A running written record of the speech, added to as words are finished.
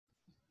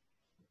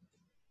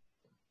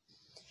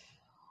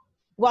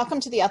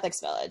Welcome to the Ethics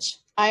Village.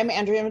 I'm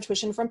Andrea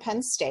Matuition from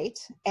Penn State,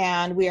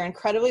 and we are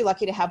incredibly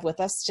lucky to have with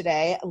us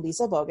today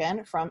Leisel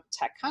Bogan from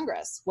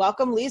TechCongress.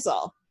 Welcome,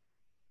 Leisel.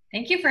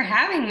 Thank you for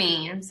having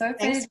me. I'm so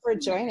excited. Thanks for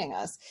joining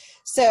us.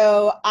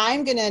 So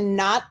I'm going to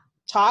not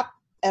talk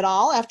at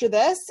all after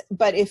this,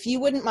 but if you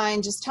wouldn't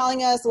mind just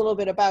telling us a little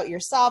bit about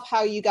yourself,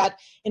 how you got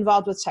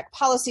involved with tech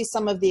policy,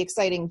 some of the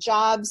exciting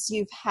jobs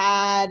you've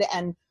had,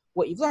 and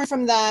what you've learned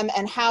from them,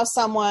 and how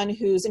someone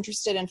who's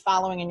interested in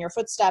following in your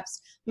footsteps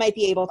might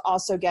be able to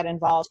also get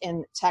involved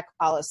in tech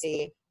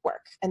policy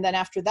work. And then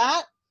after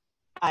that,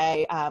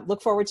 I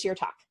look forward to your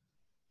talk.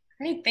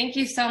 Great, thank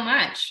you so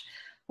much.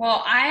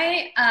 Well,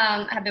 I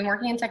have been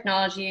working in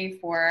technology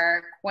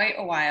for quite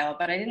a while,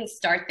 but I didn't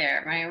start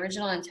there. My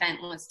original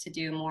intent was to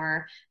do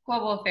more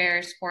global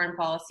affairs, foreign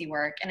policy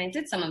work, and I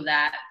did some of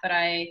that, but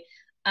I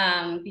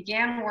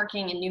began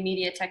working in new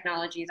media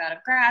technologies out of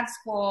grad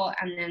school,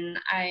 and then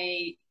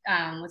I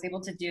was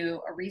able to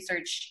do a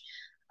research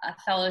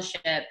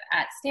fellowship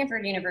at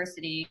Stanford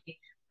University,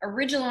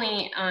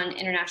 originally on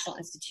international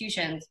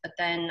institutions, but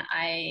then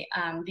I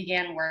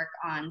began work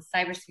on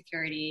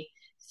cybersecurity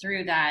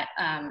through that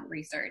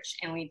research,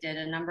 and we did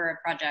a number of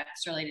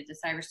projects related to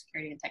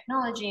cybersecurity and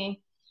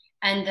technology.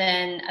 And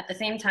then at the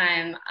same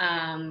time,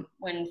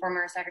 when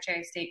former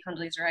Secretary of State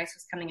Condoleezza Rice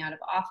was coming out of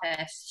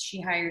office,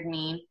 she hired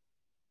me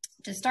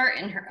to start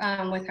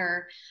with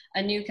her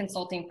a new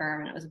consulting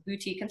firm. And it was a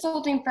boutique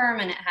consulting firm,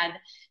 and it had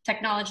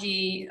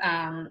technology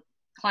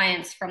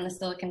clients from the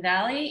Silicon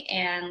Valley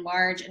and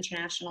large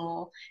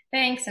international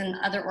banks and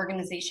other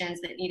organizations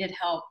that needed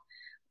help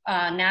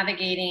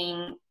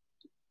navigating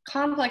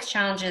complex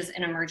challenges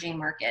in emerging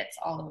markets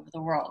all over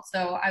the world.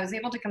 So I was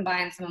able to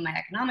combine some of my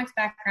economics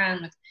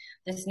background with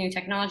this new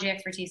technology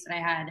expertise that I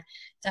had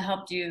to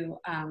help do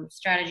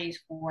strategies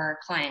for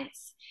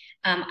clients.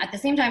 At the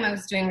same time, I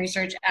was doing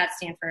research at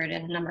Stanford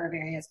in a number of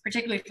areas,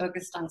 particularly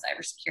focused on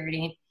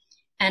cybersecurity.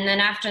 And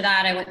then after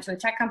that, I went to a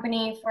tech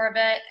company for a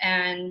bit,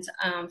 and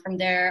from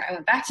there, I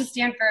went back to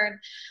Stanford.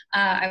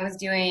 I was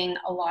doing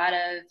a lot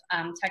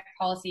of tech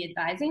policy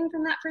advising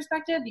from that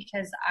perspective,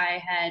 because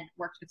I had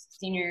worked with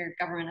senior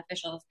government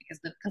officials, because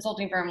the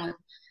consulting firm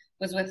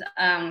was with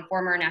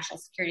former National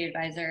Security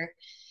Advisor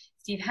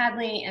Steve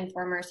Hadley and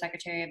former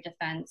Secretary of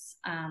Defense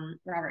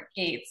Robert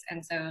Gates,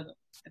 and so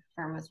the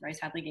firm was Rice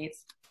Hadley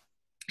Gates.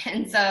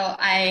 And so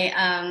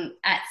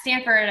at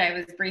Stanford, I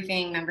was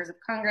briefing members of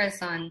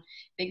Congress on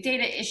big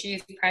data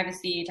issues,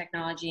 privacy,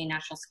 technology,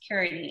 national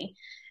security.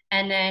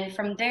 And then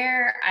from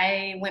there,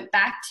 I went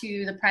back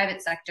to the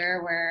private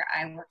sector, where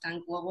I worked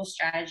on global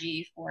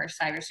strategy for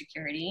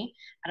cybersecurity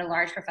at a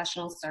large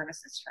professional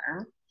services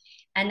firm.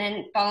 And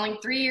then following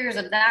 3 years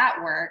of that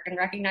work and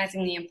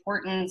recognizing the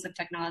importance of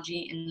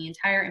technology in the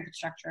entire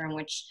infrastructure in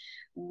which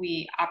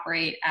we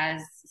operate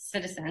as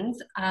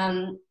citizens,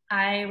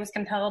 I was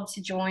compelled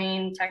to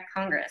join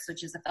TechCongress,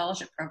 which is a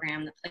fellowship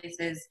program that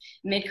places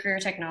mid-career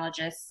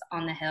technologists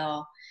on the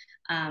Hill.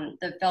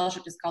 The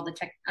fellowship is called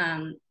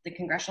the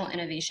Congressional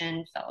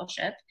Innovation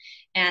Fellowship.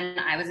 And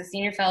I was a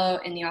senior fellow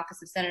in the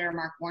office of Senator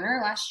Mark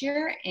Warner last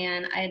year,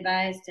 and I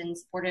advised and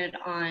supported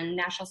on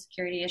national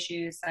security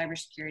issues,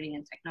 cybersecurity,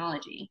 and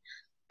technology.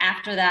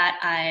 After that,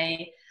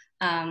 I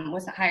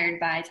was hired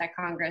by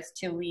TechCongress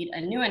to lead a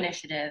new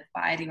initiative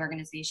by the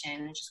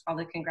organization, which is called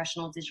the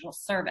Congressional Digital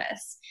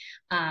Service.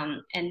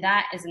 And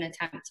that is an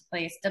attempt to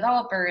place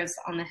developers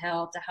on the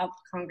Hill to help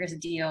Congress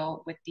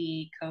deal with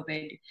the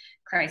COVID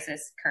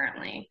crisis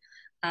currently.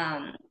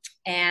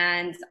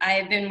 And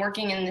I've been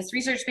working in this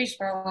research space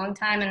for a long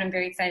time, and I'm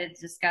very excited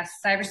to discuss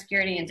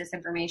cybersecurity and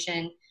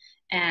disinformation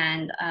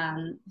and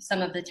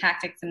some of the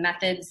tactics and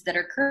methods that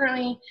are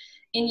currently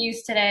in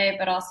use today,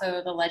 but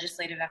also the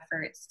legislative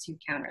efforts to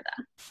counter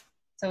them.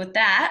 So with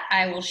that,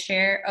 I will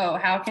share,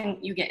 how can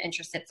you get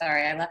interested?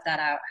 Sorry, I left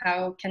that out.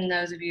 How can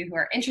those of you who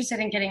are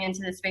interested in getting into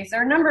this space, there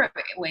are a number of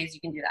ways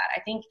you can do that. I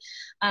think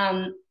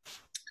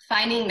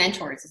finding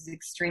mentors is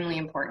extremely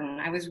important.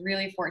 I was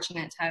really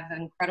fortunate to have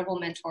incredible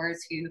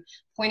mentors who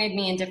pointed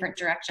me in different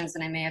directions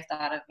than I may have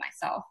thought of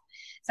myself.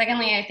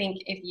 Secondly, I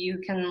think if you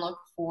can look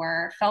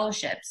for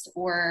fellowships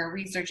or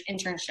research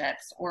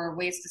internships or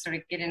ways to sort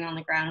of get in on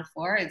the ground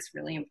floor, it's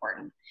really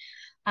important.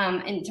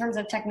 In terms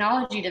of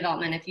technology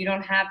development, if you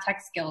don't have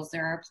tech skills,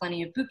 there are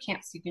plenty of boot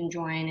camps you can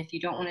join. If you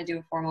don't want to do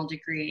a formal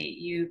degree,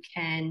 you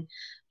can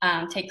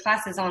take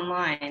classes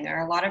online. There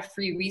are a lot of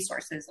free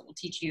resources that will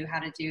teach you how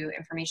to do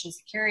information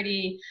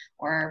security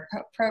or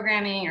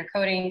programming or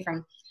coding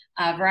from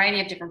a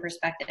variety of different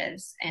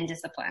perspectives and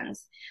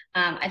disciplines.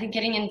 I think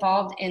getting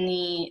involved in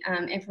the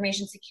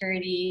information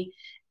security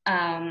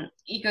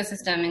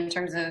ecosystem, in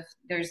terms of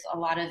there's a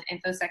lot of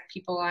InfoSec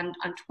people on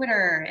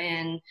Twitter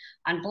and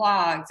on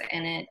blogs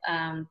and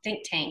at think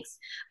tanks.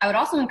 I would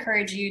also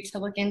encourage you to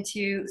look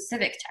into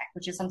civic tech,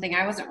 which is something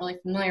I wasn't really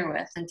familiar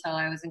with until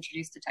I was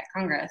introduced to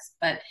TechCongress.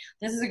 But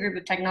this is a group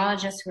of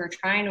technologists who are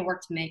trying to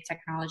work to make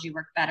technology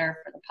work better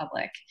for the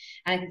public.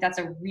 And I think that's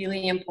a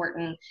really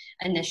important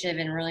initiative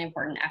and really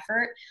important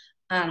effort.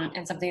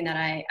 and something that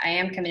I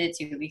am committed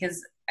to,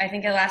 because I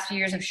think the last few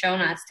years have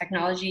shown us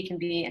technology can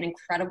be an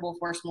incredible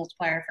force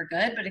multiplier for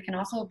good, but it can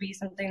also be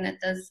something that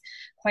does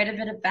quite a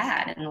bit of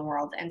bad in the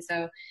world. And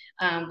so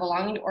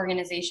belonging to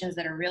organizations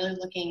that are really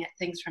looking at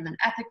things from an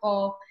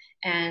ethical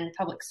and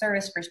public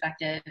service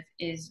perspective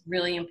is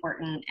really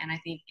important, and I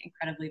think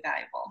incredibly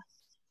valuable.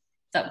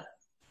 So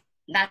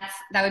that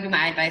would be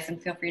my advice,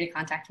 and feel free to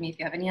contact me if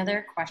you have any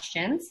other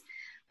questions.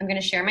 I'm going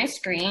to share my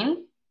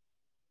screen.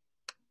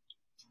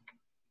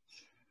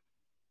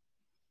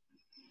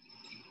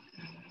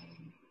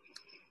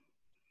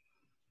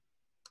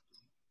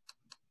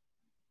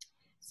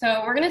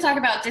 So we're going to talk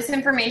about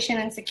disinformation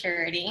and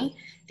security.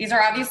 These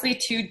are obviously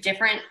two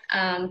different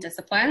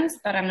disciplines,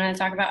 but I'm going to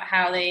talk about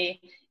how they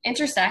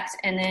intersect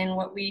and then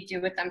what we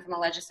do with them from a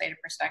legislative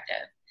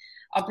perspective.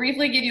 I'll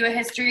briefly give you a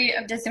history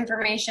of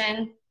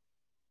disinformation,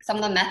 some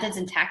of the methods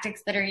and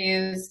tactics that are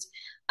used,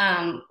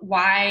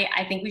 why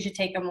I think we should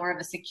take a more of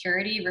a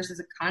security versus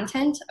a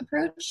content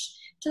approach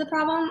to the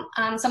problem,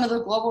 some of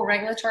the global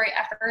regulatory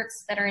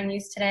efforts that are in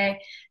use today,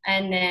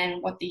 and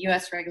then what the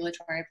US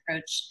regulatory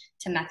approach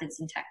to methods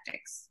and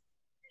tactics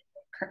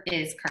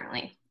is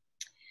currently.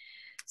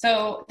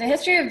 So the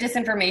history of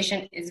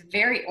disinformation is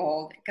very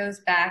old. It goes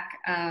back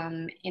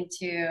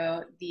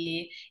into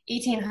the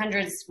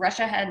 1800s.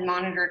 Russia had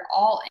monitored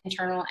all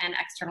internal and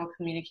external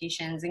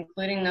communications,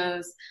 including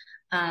those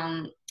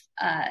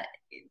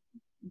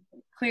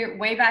clear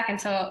way back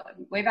until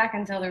they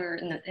were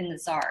in the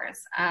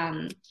czars.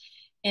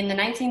 In the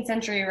 19th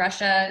century,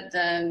 Russia,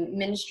 the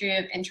Ministry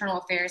of Internal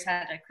Affairs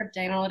had a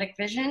cryptanalytic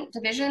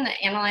division that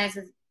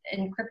analyzes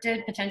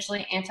encrypted,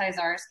 potentially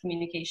anti-czarist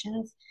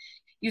communications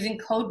using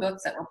code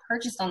books that were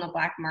purchased on the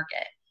black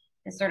market.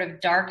 This sort of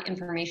dark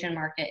information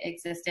market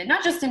existed,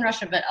 not just in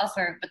Russia, but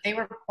elsewhere, but they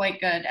were quite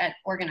good at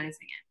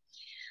organizing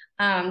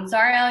it.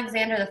 Tsar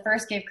Alexander I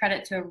gave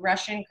credit to a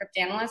Russian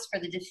cryptanalyst for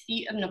the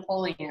defeat of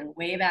Napoleon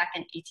way back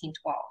in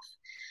 1812.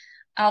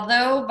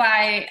 Although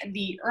by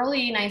the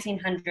early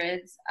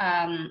 1900s,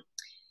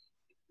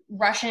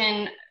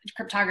 Russian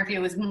cryptography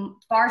was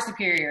far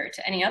superior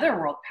to any other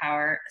world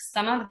power,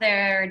 some of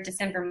their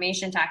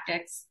disinformation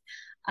tactics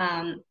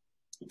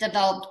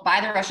developed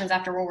by the Russians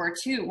after World War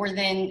II were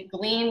then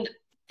gleaned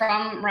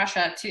from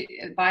Russia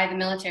by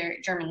the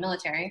German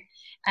military,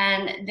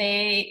 and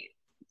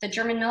the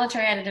German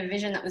military had a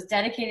division that was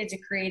dedicated to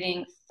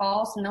creating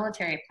false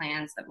military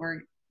plans that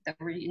were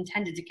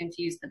intended to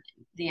confuse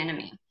the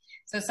enemy.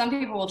 So some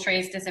people will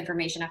trace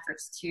disinformation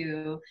efforts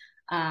to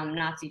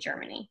Nazi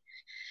Germany.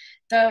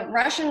 The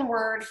Russian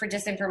word for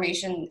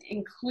disinformation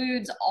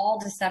includes all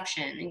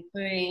deception,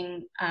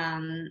 including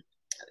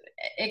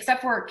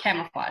except for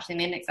camouflage. They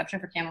made an exception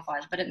for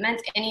camouflage, but it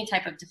meant any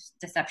type of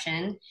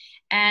deception,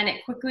 and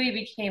it quickly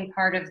became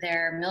part of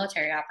their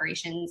military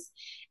operations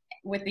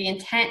with the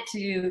intent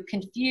to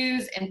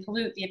confuse and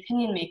pollute the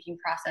opinion-making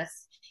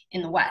process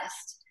in the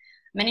West.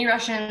 Many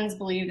Russians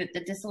believe that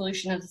the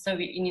dissolution of the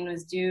Soviet Union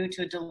was due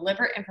to a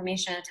deliberate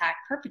information attack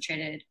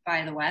perpetrated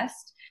by the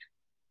West.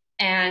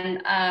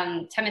 And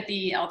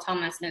Timothy L.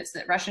 Thomas notes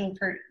that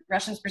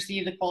Russians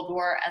perceive the Cold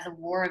War as a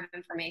war of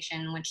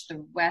information in which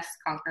the West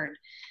conquered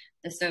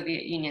the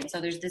Soviet Union. So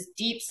there's this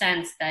deep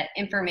sense that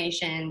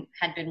information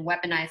had been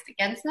weaponized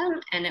against them,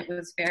 and it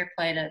was fair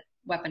play to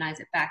weaponize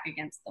it back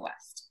against the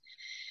West.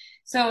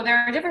 So there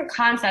are different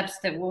concepts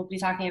that we'll be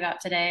talking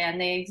about today,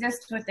 and they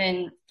exist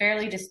within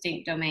fairly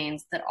distinct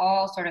domains that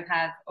all sort of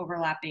have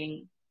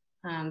overlapping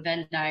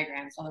Venn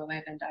diagrams, although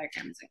my Venn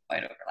diagram isn't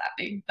quite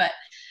overlapping. But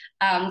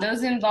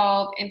those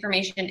involve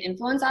information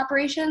influence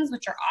operations,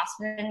 which are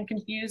often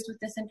confused with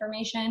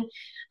disinformation.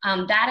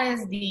 That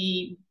is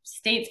the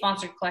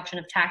state-sponsored collection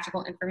of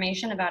tactical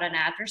information about an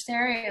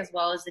adversary, as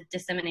well as the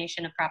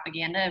dissemination of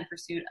propaganda in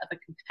pursuit of a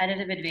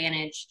competitive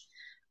advantage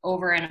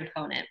over an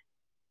opponent.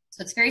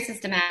 So it's very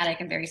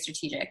systematic and very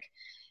strategic.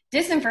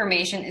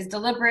 Disinformation is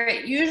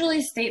deliberate,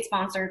 usually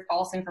state-sponsored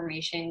false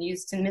information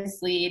used to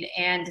mislead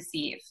and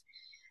deceive.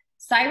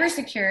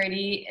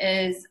 Cybersecurity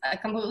is a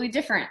completely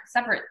different,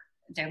 separate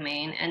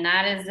domain, and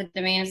that is the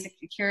domain of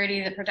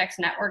security that protects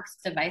networks,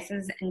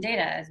 devices, and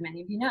data, as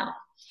many of you know.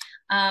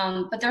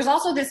 But there's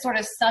also this sort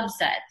of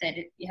subset that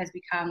has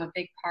become a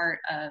big part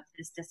of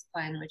this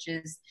discipline, which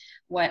is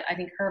what I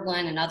think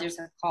Herblin and others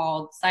have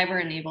called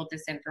cyber-enabled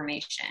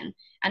disinformation.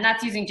 And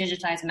that's using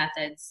digitized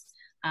methods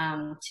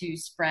to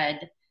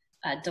spread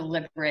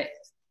deliberate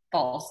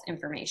false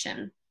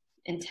information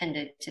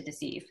intended to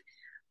deceive.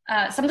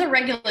 Some of the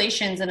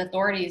regulations and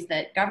authorities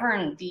that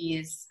govern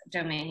these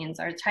domains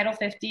are Title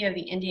 50 of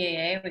the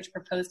NDAA, which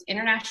proposed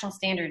international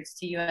standards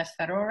to US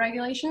federal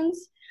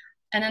regulations.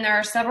 And then there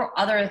are several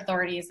other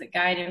authorities that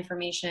guide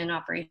information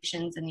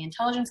operations in the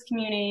intelligence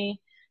community,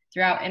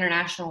 throughout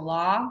international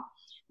law,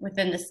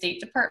 within the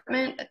State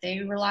Department that they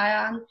rely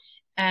on,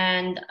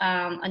 and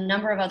a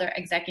number of other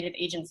executive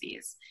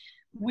agencies.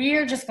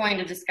 We're just going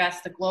to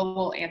discuss the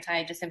global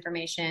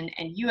anti-disinformation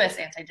and US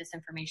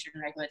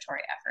anti-disinformation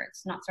regulatory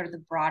efforts, not sort of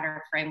the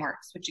broader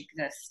frameworks which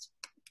exist.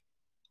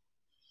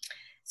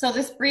 So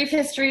this brief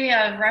history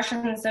of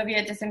Russian and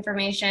Soviet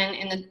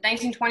disinformation: in the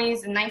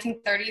 1920s and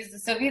 1930s, the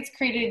Soviets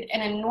created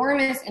an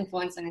enormous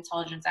influence and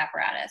intelligence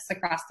apparatus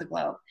across the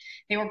globe.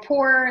 They were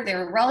poor, they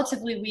were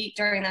relatively weak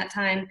during that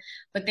time,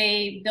 but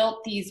they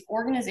built these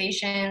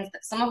organizations,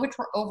 some of which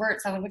were overt,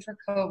 some of which were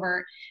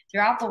covert,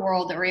 throughout the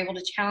world, that were able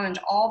to challenge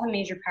all the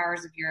major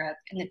powers of Europe,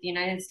 and that the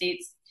United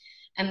States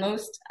and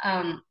most,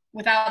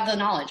 without the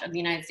knowledge of the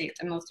United States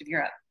and most of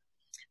Europe.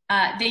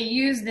 They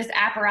used this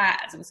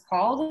apparatus, it was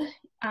called,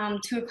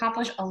 to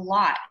accomplish a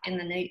lot in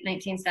the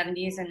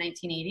 1970s and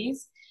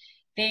 1980s.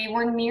 They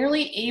were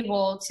nearly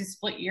able to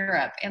split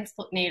Europe and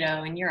split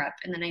NATO in Europe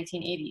in the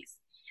 1980s.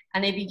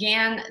 And they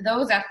began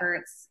those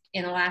efforts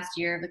in the last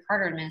year of the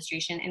Carter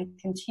administration and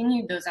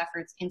continued those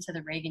efforts into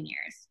the Reagan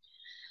years.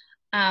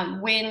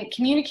 When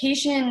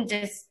communication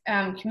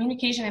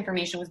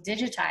information was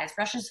digitized,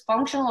 Russia's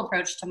functional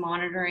approach to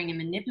monitoring and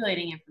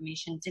manipulating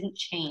information didn't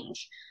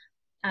change.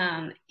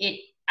 It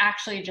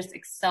actually just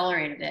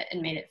accelerated it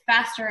and made it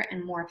faster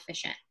and more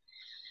efficient.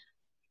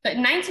 But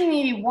in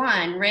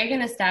 1981,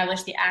 Reagan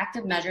established the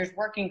Active Measures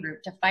Working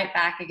Group to fight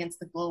back against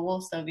the global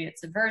Soviet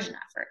subversion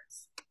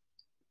efforts.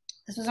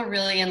 This was a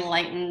really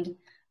enlightened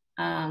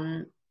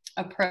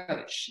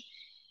approach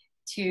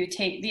to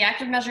take. The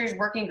Active Measures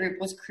Working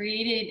Group was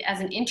created as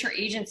an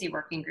interagency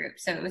working group.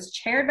 So it was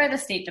chaired by the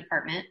State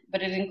Department,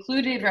 but it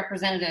included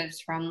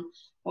representatives from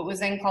what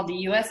was then called the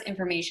U.S.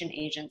 Information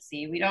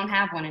Agency. We don't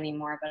have one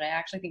anymore, but I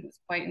actually think it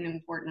was quite an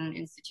important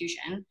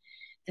institution.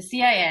 The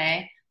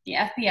CIA, the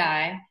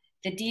FBI,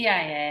 the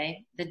DIA,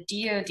 the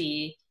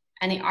DOD,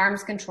 and the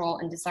Arms Control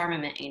and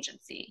Disarmament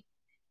Agency.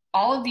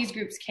 All of these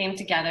groups came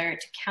together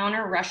to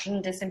counter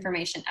Russian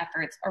disinformation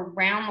efforts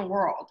around the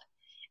world.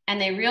 And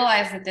they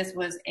realized that this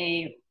was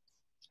a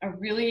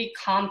really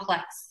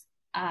complex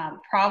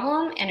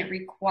problem, and it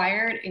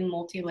required a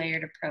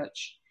multi-layered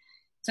approach.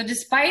 So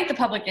despite the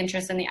public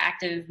interest in the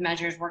Active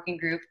Measures Working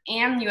Group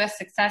and U.S.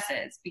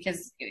 successes,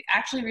 because it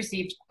actually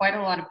received quite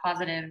a lot of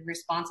positive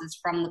responses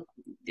from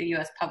the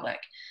U.S. public,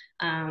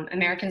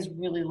 Americans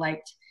really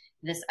liked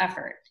this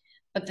effort.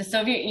 But the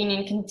Soviet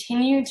Union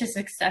continued to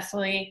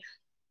successfully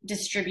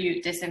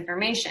distribute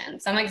disinformation.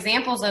 Some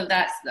examples of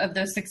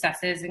those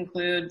successes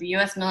include the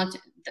U.S.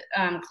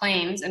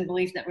 claims and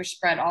beliefs that were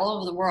spread all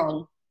over the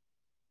world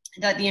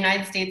that the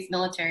United States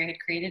military had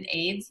created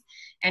AIDS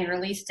and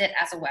released it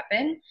as a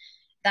weapon.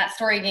 That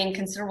story gained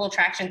considerable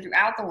traction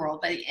throughout the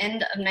world. By the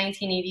end of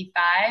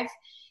 1985,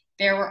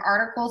 there were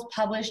articles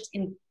published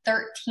in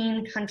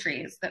 13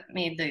 countries that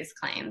made these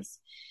claims.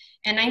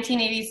 In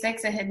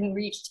 1986, it had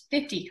reached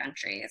 50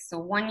 countries, so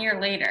 1 year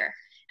later.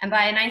 And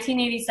by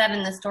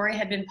 1987, the story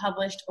had been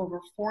published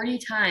over 40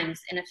 times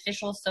in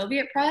official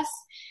Soviet press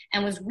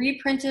and was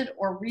reprinted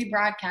or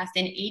rebroadcast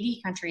in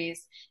 80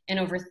 countries in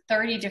over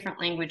 30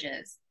 different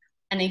languages.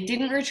 And they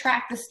didn't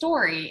retract the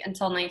story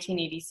until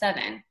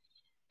 1987.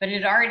 But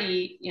it had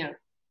already,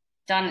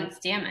 done its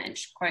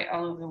damage quite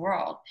all over the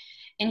world.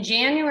 In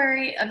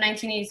January of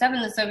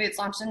 1987, the Soviets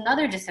launched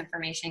another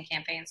disinformation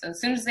campaign. So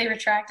as soon as they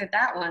retracted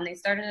that one, they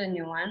started a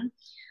new one,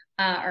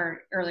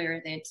 or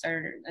earlier they had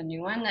started a new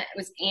one that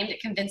was aimed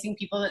at convincing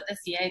people that the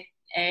CIA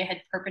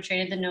had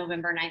perpetrated the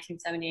November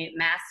 1978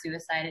 mass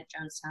suicide at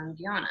Jonestown,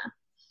 Indiana.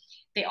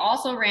 They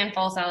also ran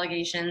false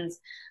allegations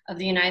of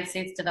the United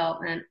States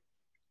development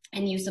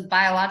and use of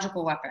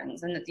biological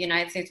weapons, and that the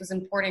United States was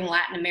importing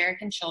Latin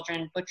American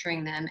children,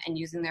 butchering them, and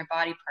using their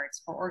body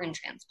parts for organ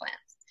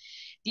transplants.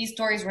 These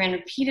stories ran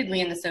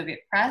repeatedly in the Soviet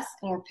press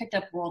and were picked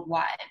up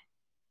worldwide.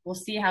 We'll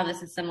see how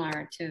this is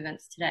similar to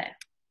events today.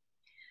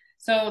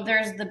 So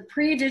there's the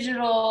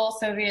pre-digital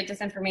Soviet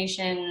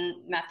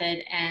disinformation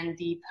method and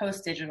the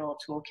post-digital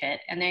toolkit,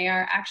 and they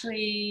are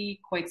actually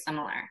quite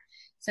similar.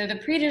 So the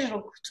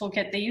pre-digital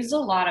toolkit, they used a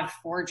lot of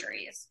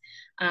forgeries.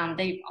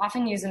 They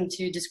often use them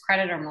to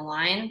discredit or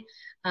malign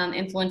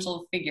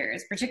influential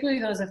figures,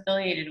 particularly those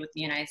affiliated with the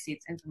United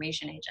States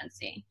Information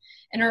Agency.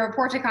 In a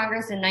report to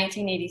Congress in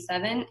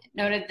 1987, it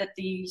noted that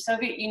the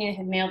Soviet Union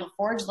had mailed a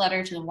forged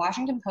letter to the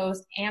Washington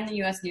Post and the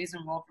U.S. News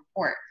and World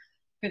Report,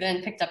 who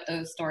then picked up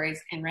those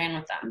stories and ran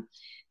with them.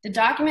 The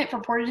document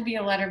purported to be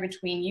a letter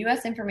between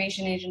U.S.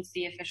 Information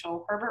Agency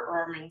official Herbert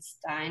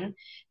Rosenstein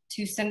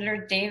to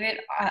Senator David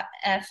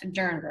F.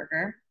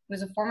 Durenberger, who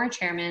was a former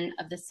chairman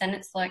of the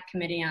Senate Select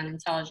Committee on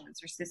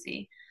Intelligence, or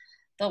SISI.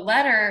 The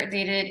letter,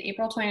 dated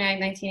April 29,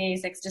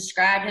 1986,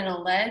 described an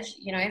alleged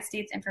United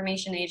States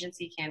Information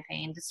Agency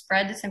campaign to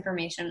spread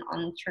disinformation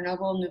on the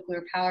Chernobyl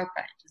nuclear power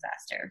plant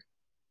disaster.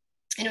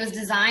 And it was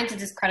designed to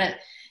discredit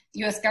the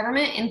U.S.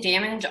 government and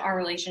damage our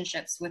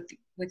relationships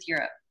with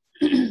Europe.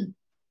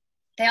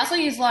 They also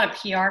used a lot of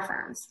PR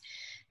firms.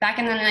 Back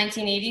in the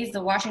 1980s,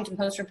 the Washington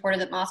Post reported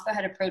that Moscow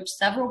had approached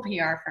several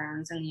PR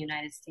firms in the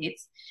United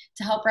States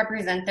to help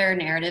represent their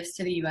narratives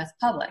to the U.S.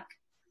 public.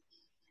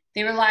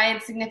 They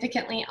relied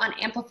significantly on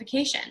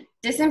amplification.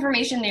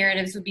 Disinformation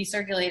narratives would be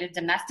circulated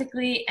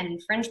domestically and in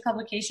fringe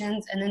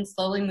publications, and then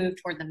slowly move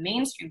toward the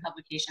mainstream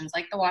publications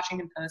like the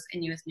Washington Post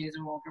and U.S. News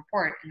and World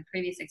Report in the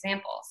previous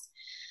examples.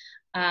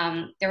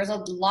 there was a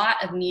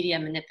lot of media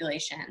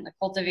manipulation, the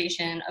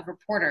cultivation of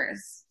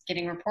reporters,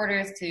 getting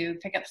reporters to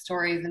pick up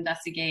stories,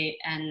 investigate,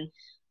 and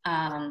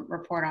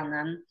report on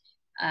them.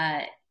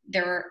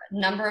 There were a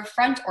number of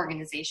front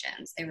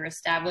organizations. They were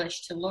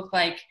established to look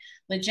like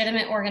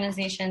legitimate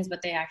organizations,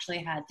 but they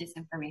actually had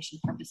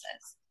disinformation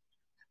purposes.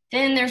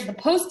 Then there's the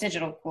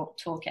post-digital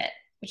toolkit,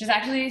 which is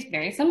actually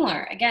very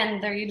similar.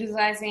 Again, they're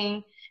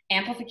utilizing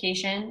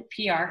amplification,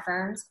 PR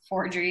firms,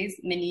 forgeries,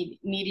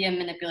 media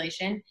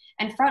manipulation,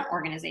 and front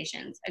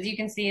organizations. As you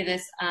can see,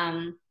 this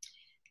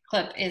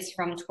clip is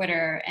from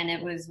Twitter, and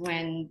it was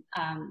when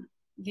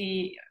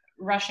the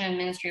Russian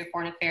Ministry of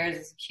Foreign Affairs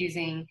is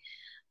accusing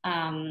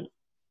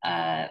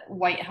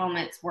White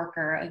Helmet's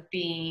worker of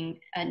being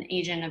an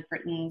agent of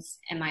Britain's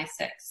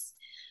MI6.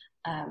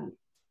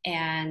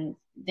 And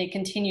they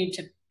continued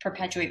to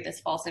perpetuate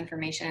this false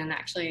information and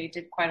actually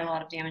did quite a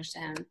lot of damage to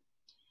him.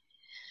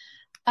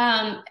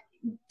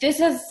 This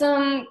has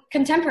some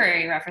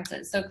contemporary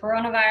references. So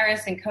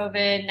coronavirus and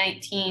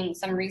COVID-19,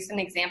 some recent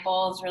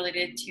examples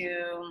related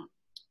to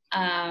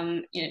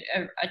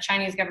a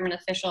Chinese government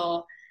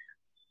official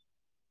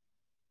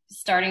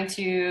starting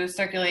to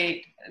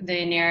circulate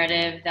the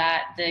narrative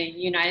that the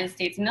United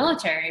States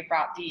military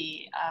brought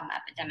the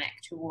epidemic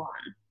to Wuhan,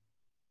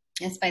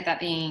 despite that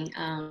being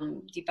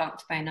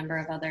debunked by a number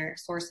of other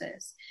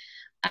sources.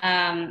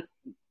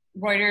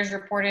 Reuters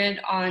reported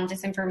on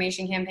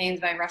disinformation campaigns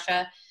by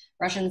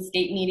Russian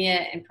state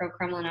media and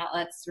pro-Kremlin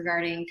outlets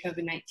regarding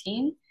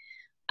COVID-19.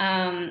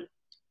 And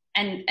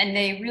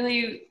they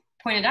really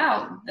pointed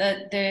out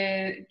that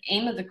the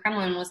aim of the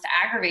Kremlin was to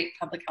aggravate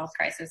public health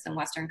crisis in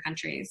Western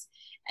countries,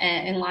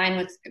 in line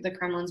with the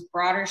Kremlin's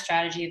broader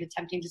strategy of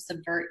attempting to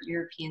subvert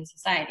European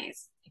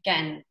societies.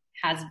 Again,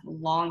 has a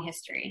long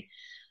history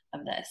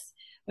of this.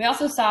 We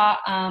also saw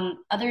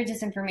other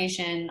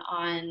disinformation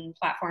on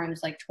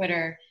platforms like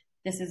Twitter.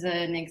 This is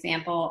an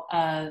example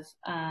of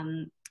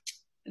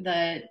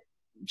the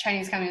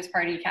Chinese Communist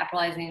Party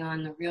capitalizing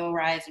on the real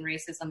rise in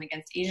racism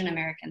against Asian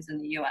Americans in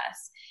the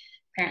US.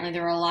 Apparently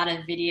there were a lot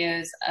of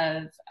videos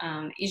of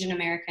Asian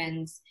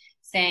Americans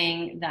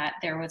saying that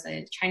there was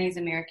a Chinese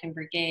American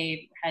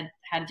brigade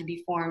had to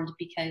be formed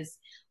because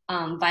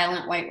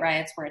violent white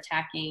riots were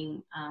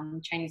attacking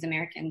Chinese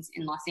Americans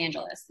in Los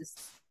Angeles. This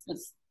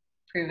was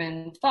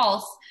proven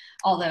false,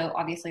 although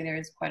obviously there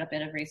is quite a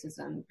bit of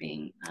racism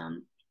being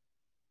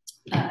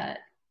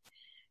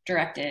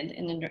directed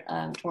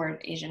toward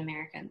Asian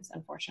Americans,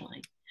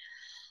 unfortunately.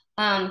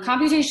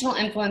 Computational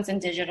influence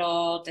and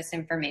digital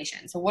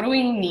disinformation. So what do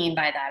we mean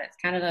by that? It's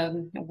kind of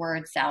a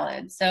word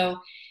salad. So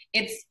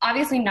it's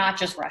obviously not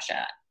just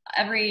Russia.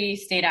 Every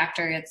state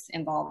actor gets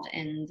involved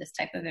in this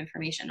type of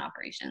information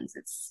operations.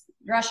 It's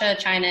Russia,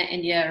 China,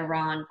 India,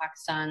 Iran,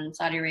 Pakistan,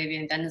 Saudi Arabia,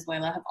 and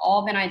Venezuela have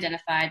all been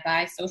identified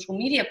by social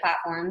media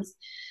platforms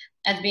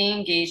as being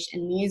engaged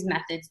in these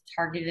methods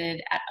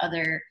targeted at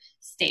other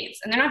states.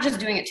 And they're not just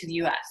doing it to the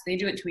US, they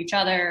do it to each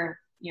other.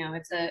 You know,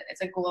 it's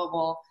a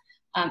global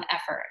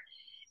effort.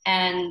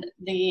 And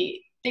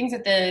the things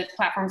that the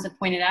platforms have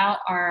pointed out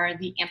are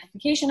the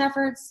amplification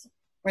efforts,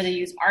 where they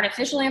use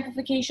artificial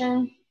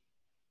amplification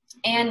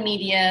and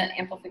media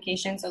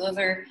amplification. So those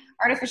are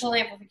artificial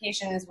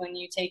amplification is when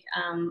you take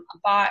a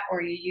bot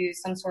or you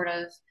use some sort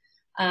of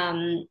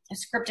a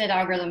scripted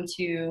algorithm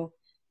to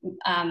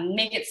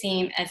make it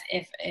seem as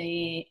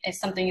if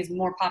something is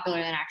more popular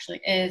than it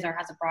actually is or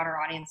has a broader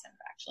audience than it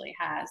actually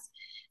has.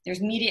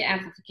 There's media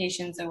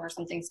amplification, so where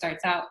something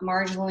starts out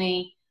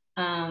marginally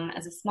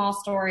as a small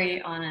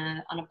story on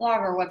a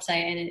blog or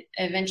website, and it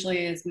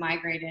eventually is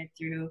migrated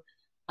through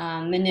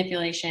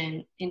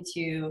manipulation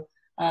into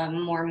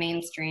more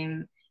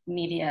mainstream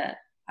media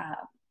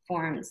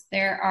forms.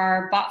 There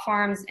are bot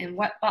farms and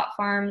wet bot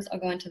farms. I'll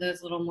go into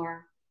those a little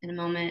more in a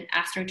moment.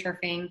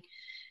 Astroturfing,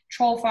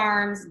 troll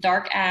farms,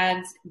 dark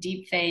ads,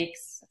 deep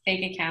fakes,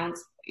 fake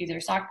accounts, either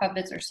sock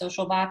puppets or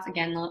social bots.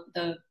 Again,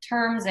 the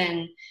terms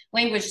and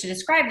language to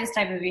describe this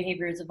type of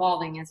behavior is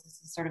evolving as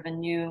this is sort of a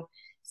new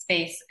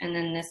space. And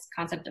then this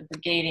concept of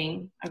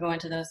brigading, I'll go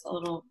into those a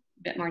little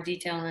bit more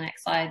detail in the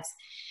next slides.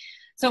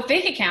 So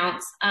fake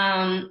accounts,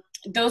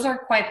 those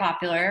are quite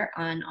popular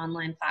on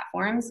online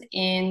platforms.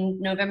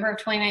 In November of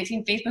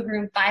 2019, Facebook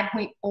grew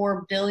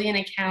 5.4 billion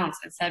accounts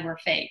that said were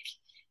fake.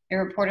 It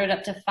reported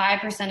up to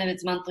 5% of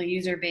its monthly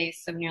user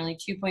base of nearly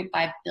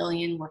 2.5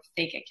 billion were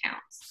fake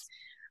accounts.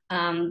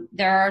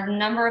 There are a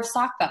number of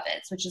sock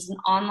puppets, which is an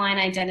online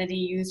identity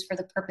used for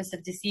the purpose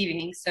of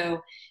deceiving.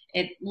 So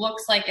it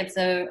looks like it's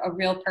a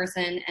real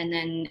person, and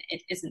then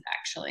it isn't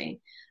actually.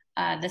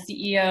 The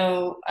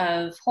CEO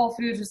of Whole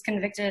Foods was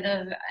convicted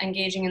of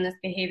engaging in this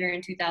behavior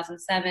in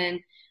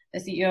 2007. The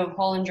CEO of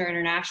Hollinger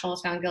International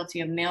was found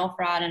guilty of mail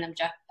fraud and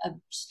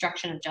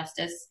obstruction of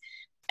justice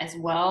as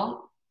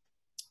well.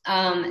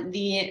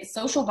 The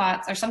social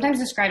bots are sometimes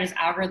described as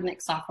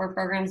algorithmic software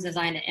programs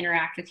designed to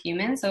interact with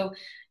humans. So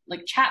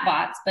like chat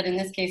bots, but in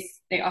this case,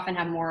 they often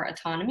have more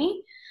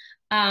autonomy.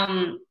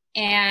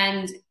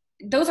 And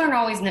those aren't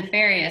always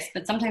nefarious,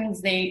 but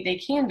sometimes they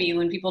can be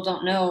when people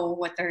don't know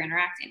what they're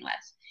interacting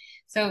with.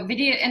 So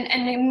video,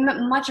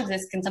 and much of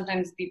this can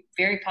sometimes be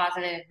very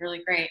positive,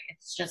 really great.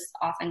 It's just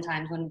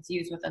oftentimes when it's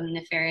used with a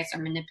nefarious or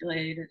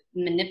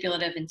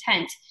manipulative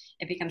intent,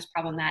 it becomes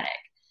problematic.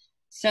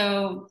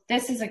 So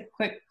this is a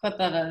quick clip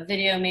of a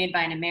video made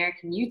by an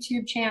American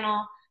YouTube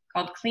channel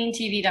called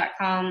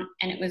cleantv.com,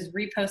 and it was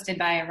reposted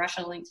by a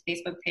Russia-linked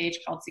Facebook page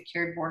called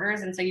Secured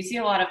Borders. And so you see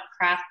a lot of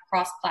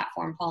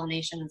cross-platform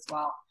pollination as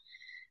well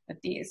with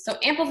these. So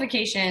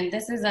amplification,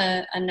 this is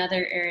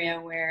another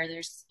area where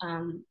there's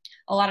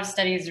a lot of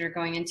studies that are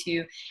going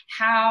into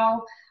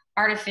how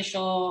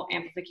artificial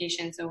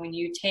amplification, so when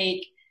you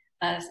take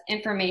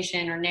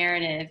information or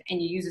narrative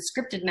and you use a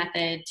scripted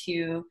method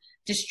to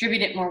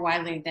distribute it more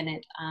widely than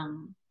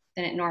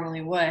it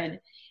normally would,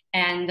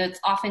 and that's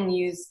often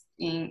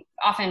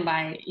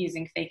by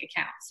using fake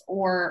accounts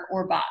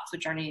or bots,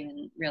 which aren't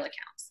even real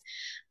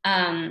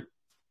accounts.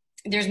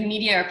 There's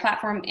media or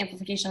platform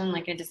amplification,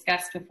 like I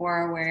discussed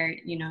before, where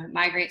it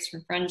migrates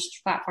from fringe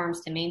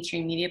platforms to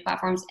mainstream media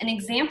platforms. An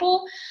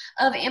example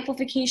of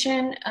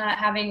amplification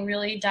having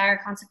really dire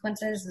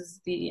consequences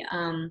is the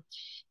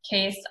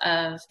case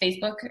of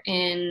Facebook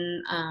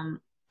in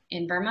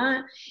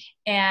Burma.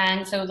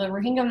 And so the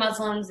Rohingya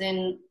Muslims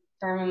in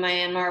Burma,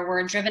 Myanmar,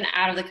 were driven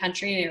out of the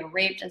country. They were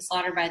raped and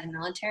slaughtered by the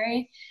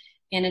military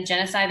in a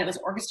genocide that was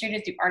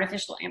orchestrated through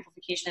artificial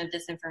amplification of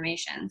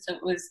disinformation. So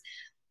it was,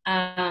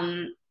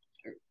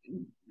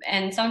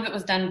 and some of it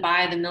was done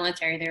by the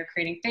military. They were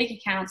creating fake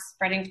accounts,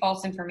 spreading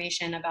false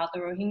information about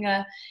the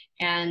Rohingya,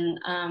 and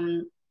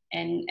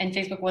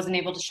Facebook wasn't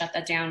able to shut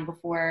that down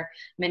before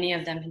many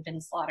of them had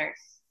been slaughtered.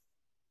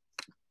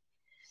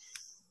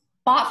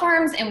 Bot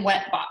farms and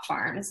wet bot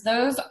farms.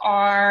 Those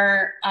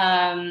are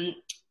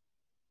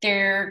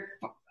they're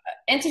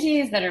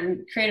entities that are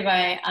created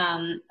by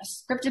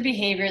scripted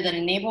behavior that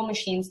enable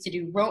machines to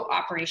do rote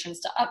operations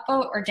to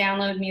upvote or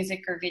download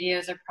music or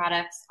videos or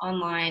products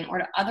online, or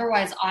to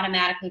otherwise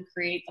automatically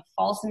create the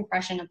false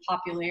impression of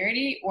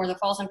popularity or the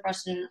false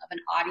impression of an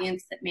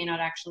audience that may not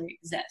actually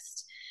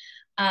exist.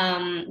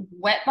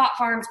 Wet bot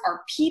farms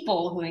are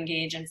people who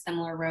engage in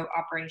similar rote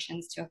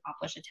operations to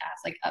accomplish a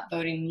task, like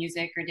upvoting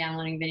music or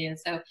downloading videos.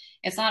 So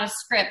it's not a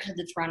script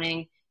that's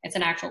running, it's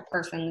an actual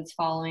person that's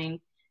following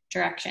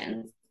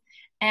directions.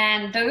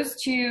 And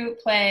those two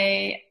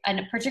play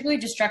a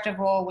particularly destructive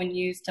role when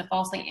used to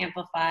falsely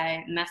amplify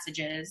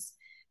messages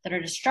that are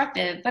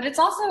destructive, but it's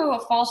also a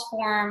false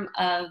form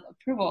of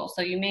approval.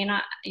 So you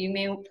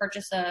may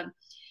purchase a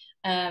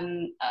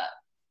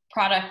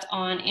product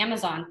on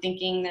Amazon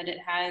thinking that it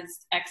has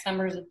X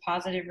numbers of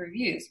positive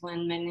reviews,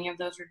 when many of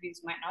those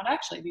reviews might not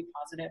actually be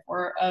positive,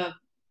 or a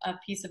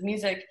piece of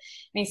music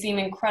may seem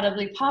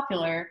incredibly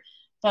popular,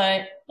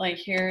 but like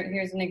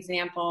here's an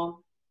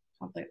example.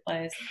 Hopefully it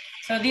plays.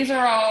 So these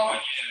are all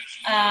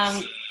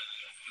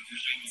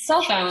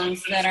cell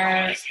phones that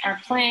are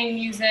playing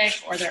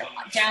music, or they're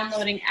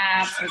downloading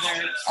apps, or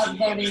they're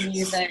uploading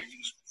music.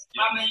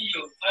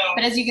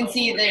 But as you can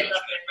see, that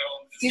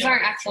these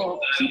aren't actual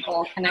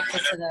people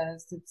connected to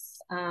those.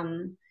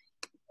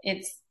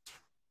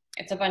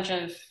 It's a bunch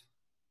of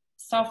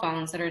cell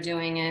phones that are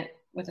doing it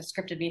with a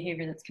scripted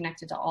behavior that's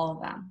connected to all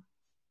of them.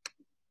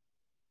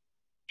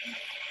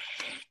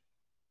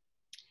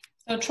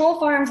 So troll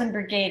farms and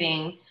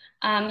brigading.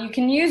 You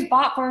can use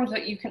bot farms,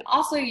 but you can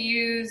also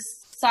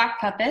use sock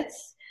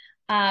puppets,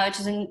 which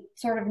is a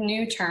sort of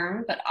new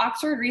term, but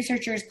Oxford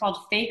researchers called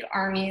fake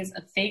armies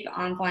of fake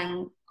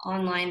online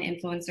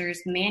influencers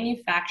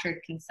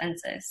manufactured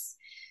consensus.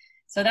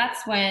 So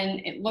that's when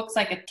it looks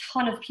like a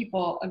ton of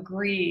people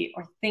agree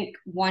or think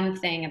one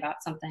thing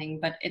about something,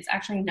 but it's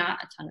actually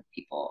not a ton of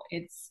people.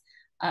 It's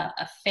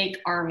a fake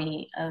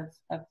army of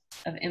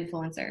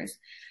influencers.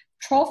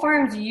 Troll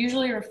farms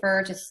usually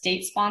refer to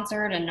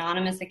state-sponsored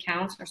anonymous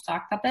accounts or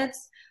sock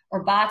puppets,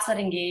 or bots that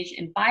engage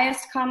in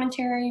biased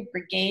commentary.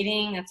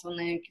 Brigading, that's when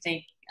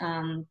they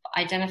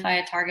identify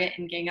a target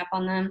and gang up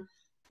on them,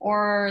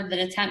 or that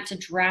attempt to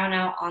drown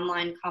out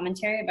online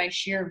commentary by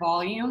sheer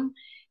volume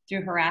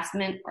through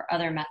harassment or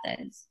other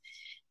methods.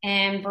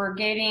 And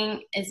brigading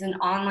is an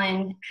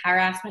online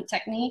harassment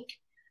technique.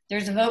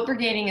 There's vote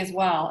brigading as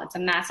well. It's a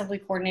massively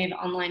coordinated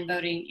online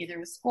voting, either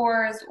with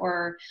scores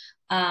or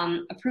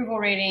approval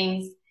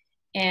ratings,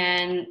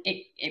 and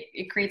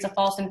it creates a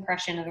false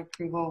impression of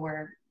approval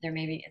where there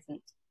maybe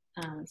isn't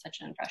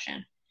such an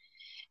impression.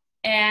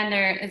 And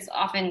it's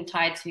often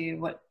tied to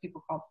what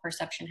people call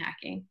perception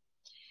hacking.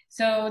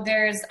 So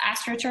there's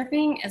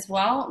astroturfing as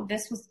well.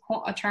 This was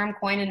a term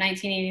coined in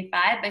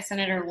 1985 by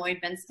Senator Lloyd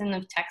Bentsen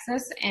of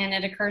Texas, and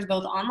it occurs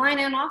both online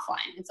and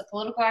offline. It's a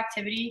political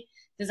activity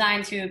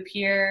designed to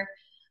appear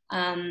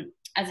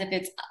as if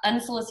it's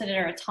unsolicited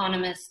or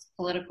autonomous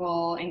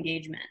political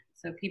engagement.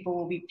 So people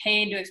will be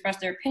paid to express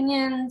their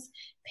opinions,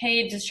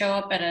 paid to show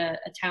up at a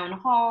town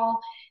hall,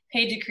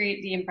 paid to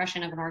create the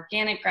impression of an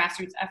organic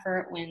grassroots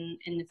effort when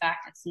in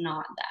fact it's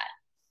not that.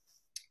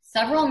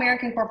 Several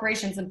American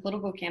corporations and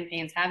political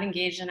campaigns have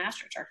engaged in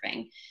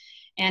astroturfing,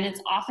 and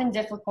it's often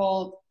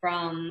difficult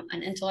from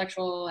an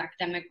intellectual,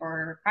 academic,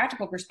 or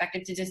practical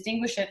perspective to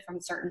distinguish it from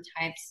certain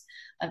types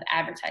of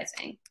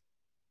advertising.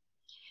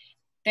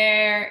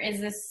 there is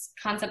this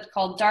concept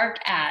called dark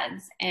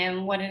ads.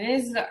 And what it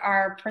is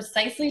are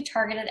precisely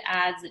targeted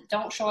ads that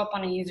don't show up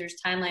on a user's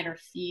timeline or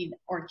feed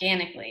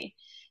organically.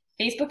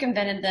 Facebook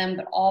invented them,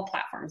 but all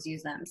platforms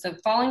use them. So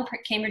following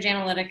Cambridge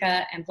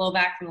Analytica and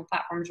blowback from the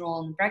platform's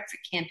role in the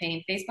Brexit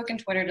campaign, Facebook and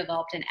Twitter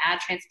developed an ad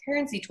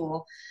transparency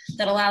tool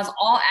that allows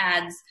all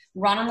ads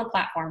run on the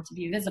platform to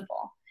be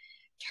visible.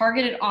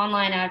 Targeted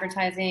online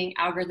advertising,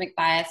 algorithmic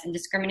bias, and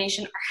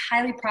discrimination are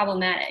highly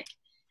problematic.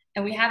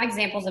 And we have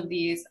examples of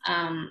these.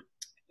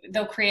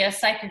 They'll create a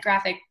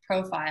psychographic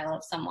profile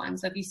of someone.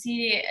 So if you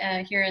see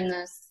here in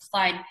this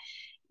slide,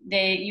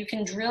 you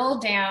can drill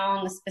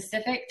down the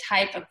specific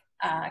type of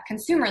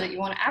consumer that you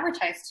want to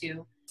advertise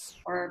to,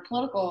 or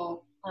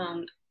political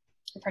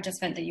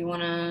participant that you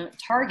want to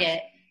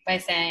target by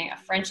saying a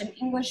French and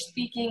English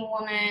speaking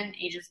woman,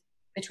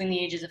 between the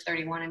ages of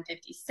 31 and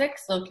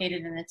 56,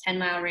 located in a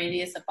 10-mile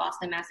radius of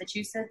Boston,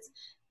 Massachusetts,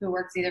 who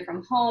works either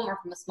from home or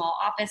from a small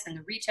office in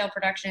the retail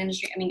production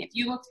industry. I mean, if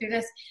you look through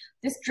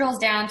this drills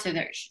down to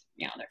their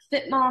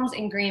fit moms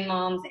and green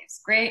moms. They have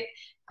great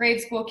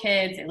grade school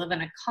kids. They live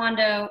in a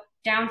condo,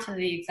 down to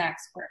the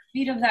exact square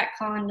feet of that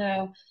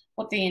condo,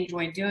 what they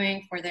enjoy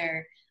doing for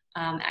their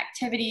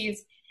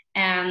activities.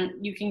 And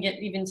you can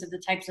get even to the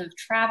types of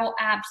travel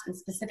apps and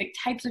specific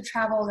types of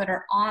travel that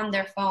are on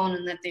their phone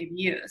and that they've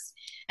used.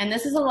 And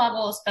this is a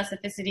level of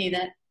specificity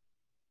that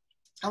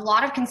a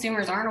lot of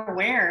consumers aren't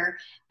aware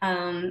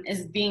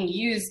is being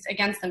used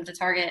against them to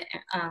target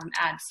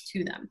ads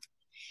to them.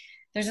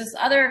 There's this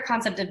other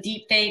concept of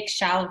deep fakes,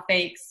 shallow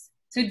fakes.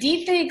 So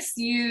deep fakes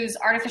use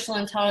artificial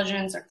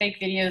intelligence or fake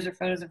videos or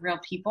photos of real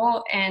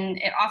people, and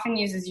it often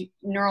uses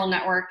neural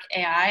network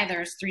AI.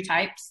 There are three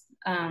types: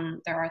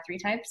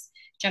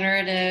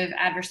 generative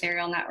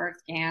adversarial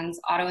networks, GANs,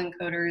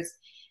 autoencoders,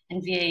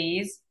 and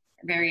VAEs,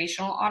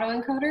 variational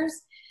autoencoders.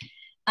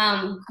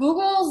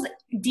 Google's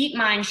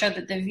DeepMind showed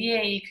that the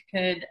VAE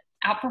could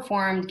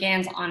outperform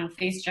GANs on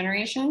face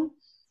generation.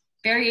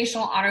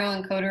 Variational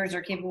autoencoders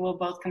are capable of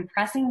both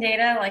compressing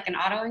data like an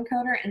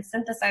autoencoder and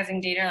synthesizing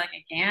data like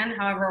a GAN.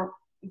 However,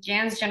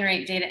 GANs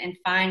generate data in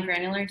fine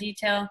granular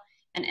detail,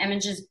 and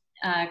images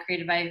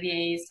created by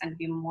VAEs tend to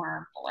be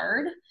more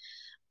blurred.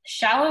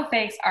 Shallow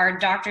fakes are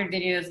doctored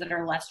videos that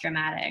are less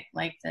dramatic,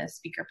 like the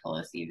Speaker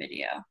Pelosi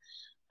video.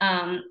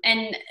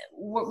 And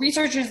what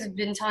researchers have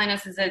been telling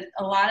us is that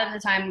a lot of the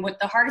time, what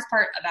the hardest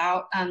part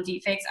about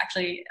deepfakes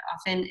actually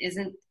often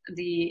isn't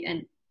the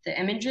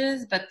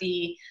images, but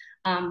the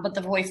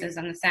voices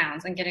and the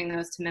sounds, and getting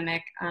those to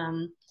mimic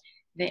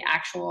the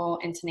actual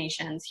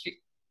intonations.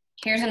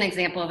 Here's an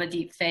example of a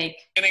deep fake.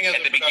 At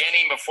the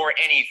beginning, before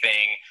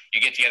anything, you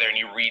get together and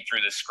you read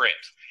through the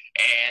script.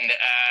 And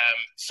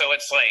so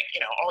it's like,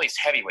 all these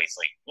heavyweights,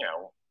 like,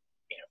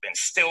 Ben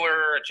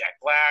Stiller,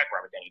 Jack Black,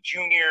 Robert Downey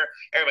Jr.,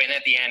 everybody. And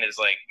at the end is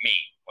like me,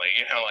 like,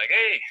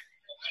 hey,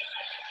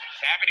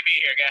 happy to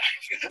be here, guys.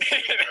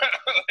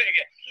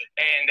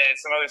 And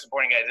some other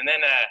supporting guys. And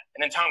then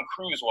Tom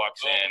Cruise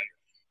walks in,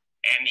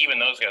 and even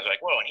those guys are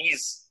like, whoa, and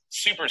he's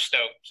super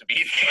stoked to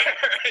be there.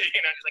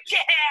 Just like,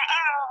 yeah,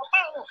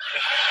 oh,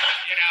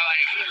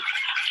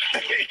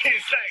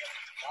 he's like,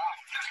 wow.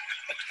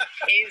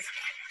 He's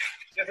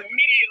just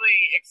immediately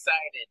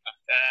excited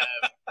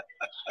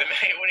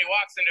when he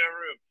walks into a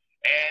room.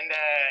 And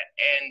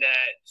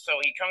so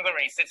he comes over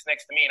and he sits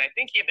next to me, and I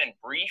think he had been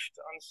briefed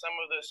on some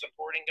of the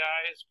supporting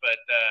guys, but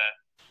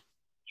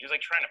he was like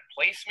trying to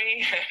place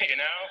me,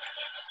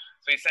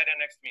 So he sat down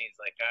next to me.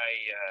 He's like,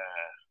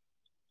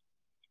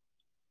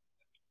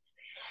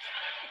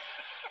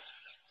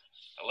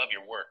 I love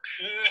your work.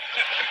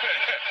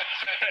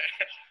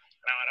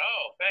 And I went,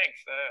 oh, thanks.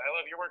 I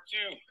love your work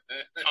too,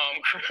 Tom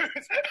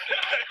Cruise.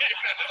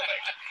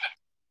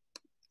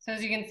 So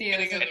as you can see,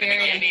 it was a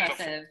very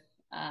impressive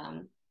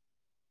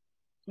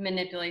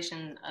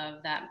manipulation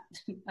of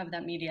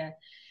that media.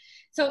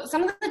 So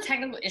some of the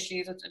technical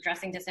issues with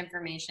addressing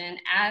disinformation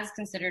as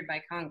considered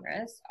by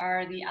Congress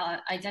are the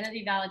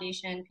identity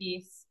validation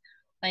piece,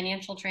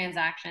 financial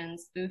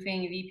transactions,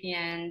 spoofing,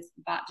 VPNs,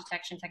 bot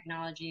detection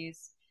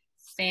technologies,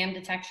 spam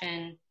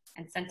detection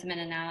and sentiment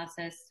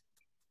analysis,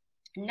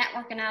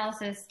 network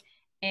analysis,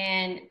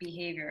 and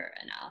behavior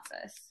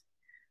analysis.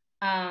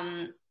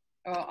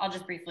 I'll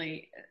just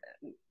briefly,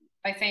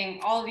 by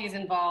saying all of these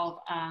involve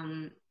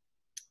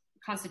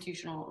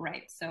constitutional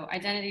rights. So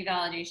identity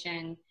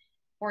validation,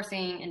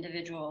 forcing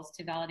individuals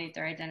to validate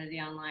their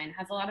identity online,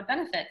 has a lot of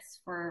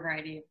benefits for a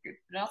variety of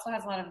groups, but it also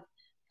has a lot of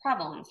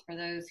problems for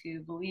those who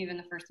believe in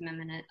the First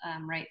Amendment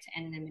right to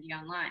anonymity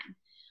online.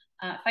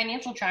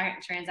 Financial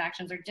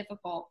transactions are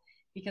difficult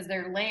because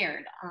they're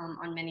layered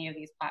on many of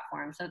these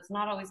platforms. So it's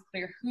not always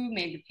clear who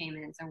made the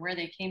payments and where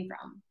they came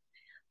from.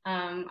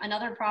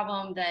 Another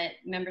problem that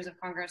members of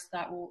Congress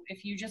thought, well,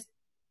 if you just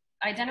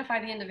identify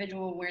the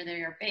individual where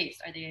they are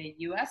based, are they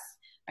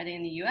are they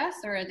in the US,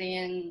 or are they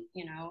in,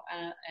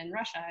 in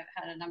Russia? I've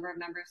had a number of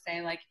members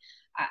say, like,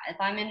 if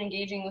I'm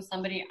engaging with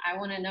somebody, I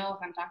want to know if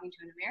I'm talking to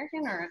an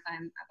American or if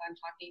I'm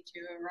talking to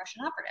a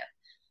Russian operative.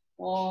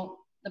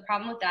 Well, the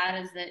problem with that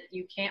is that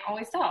you can't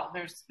always tell.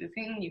 There's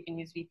spoofing. You can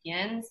use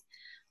VPNs.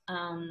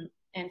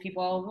 and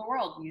people all over the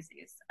world use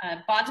these.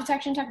 Bot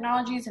detection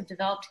technologies have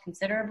developed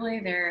considerably.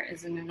 There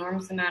is an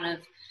enormous amount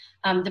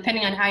of,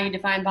 depending on how you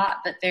define bot,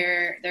 but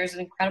there's an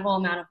incredible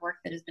amount of work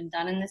that has been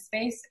done in this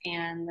space,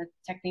 and the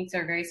techniques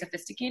are very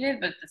sophisticated,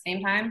 but at the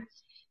same time,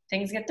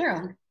 things get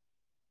through.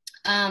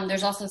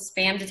 There's also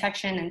spam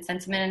detection and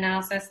sentiment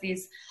analysis.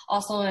 These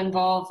also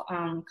involve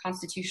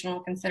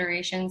constitutional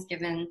considerations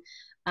given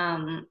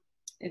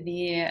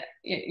the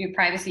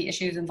privacy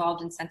issues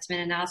involved in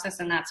sentiment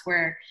analysis, and that's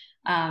where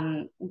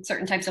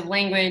certain types of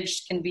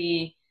language can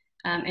be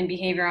and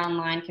behavior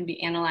online can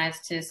be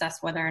analyzed to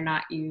assess whether or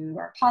not you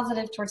are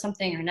positive towards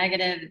something or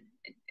negative.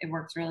 It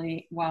works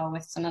really well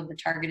with some of the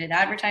targeted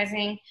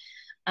advertising.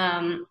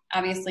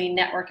 Obviously,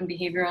 network and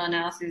behavioral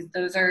analysis,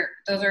 those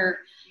are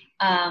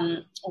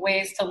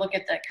ways to look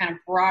at the kind of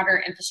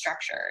broader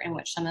infrastructure in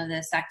which some of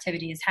this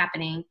activity is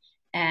happening.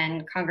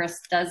 And Congress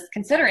does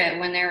consider it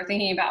when they're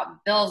thinking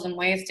about bills and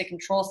ways to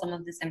control some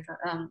of this,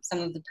 some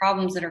of the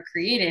problems that are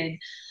created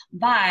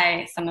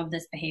by some of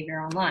this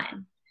behavior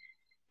online.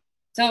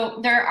 So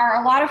there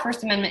are a lot of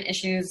First Amendment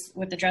issues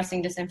with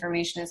addressing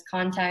disinformation as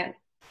content.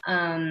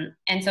 And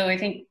so I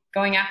think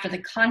going after the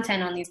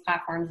content on these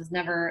platforms is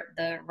never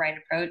the right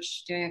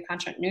approach. Doing a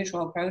content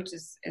neutral approach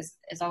is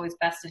always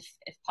best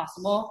if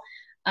possible,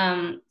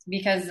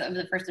 because of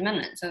the First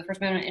Amendment. So the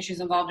First Amendment issues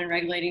involved in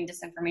regulating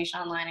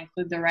disinformation online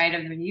include the right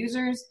of the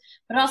users,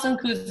 but also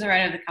includes the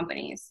right of the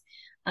companies.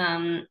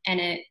 And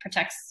it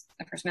protects,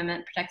 the First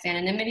Amendment protects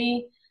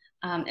anonymity.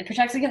 It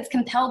protects against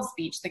compelled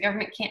speech. The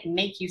government can't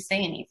make you say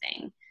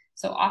anything.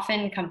 So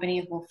often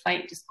companies will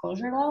fight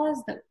disclosure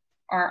laws that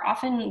are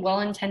often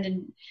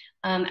well-intended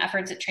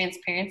efforts at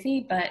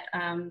transparency, but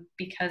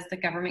because the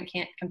government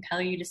can't compel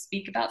you to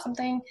speak about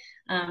something,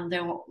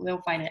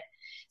 they'll fight it.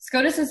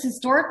 SCOTUS has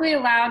historically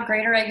allowed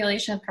greater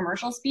regulation of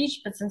commercial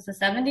speech, but since the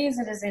 70s,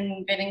 it has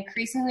been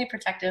increasingly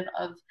protective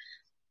of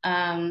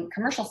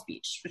commercial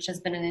speech, which has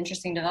been an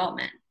interesting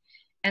development.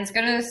 And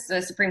SCOTUS,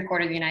 the Supreme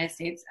Court of the United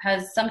States,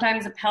 has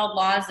sometimes upheld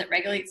laws that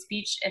regulate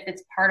speech if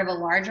it's part of a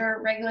larger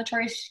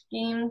regulatory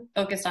scheme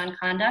focused on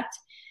conduct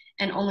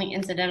and only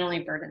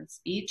incidentally burdens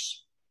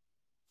speech.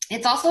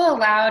 It's also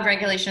allowed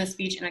regulation of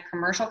speech in a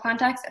commercial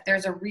context if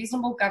there's a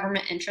reasonable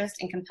government interest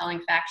in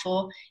compelling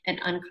factual and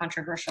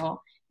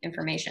uncontroversial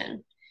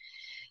information.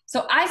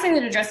 So I say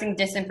that addressing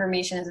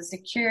disinformation is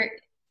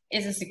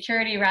a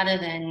security rather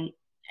than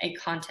a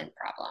content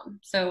problem.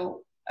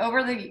 So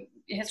over the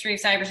history of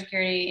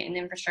cybersecurity and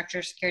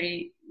infrastructure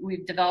security,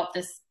 we've developed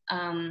this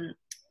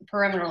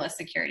perimeterless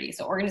security.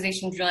 So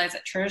organizations realize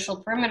that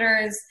traditional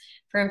perimeters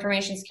for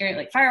information security,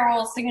 like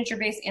firewalls,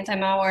 signature-based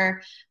anti-malware,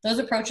 those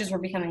approaches were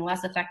becoming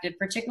less effective,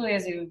 particularly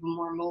as we have a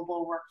more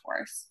mobile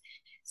workforce.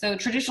 So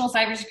traditional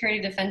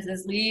cybersecurity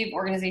defenses leave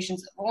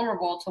organizations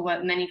vulnerable to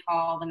what many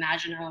call the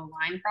Maginot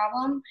Line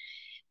problem.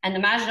 And the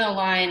Maginot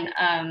Line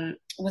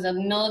was a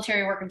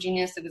military work of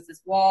genius. It was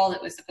this wall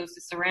that was supposed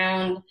to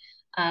surround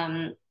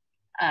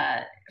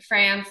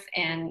France,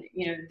 and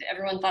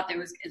everyone thought that it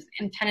was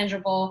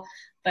impenetrable,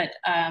 but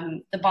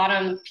the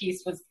bottom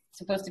piece was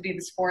supposed to be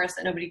this forest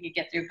that nobody could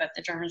get through, but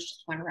the Germans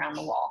just went around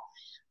the wall.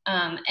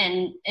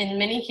 And in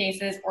many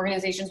cases,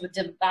 organizations would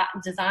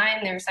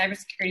design their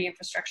cybersecurity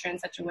infrastructure in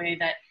such a way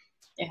that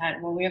they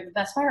had, well, we have the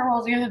best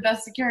firewalls, we have the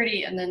best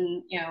security, and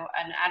then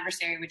an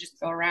adversary would just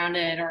go around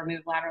it or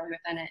move laterally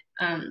within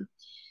it.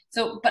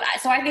 So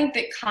I think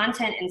that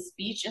content and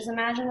speech is a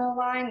Maginot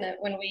Line, that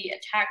when we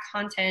attack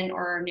content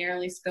or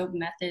narrowly scoped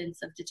methods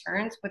of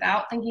deterrence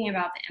without thinking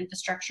about the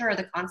infrastructure or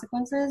the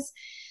consequences,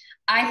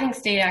 I think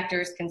state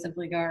actors can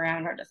simply go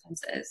around our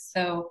defenses.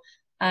 So,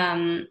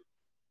 and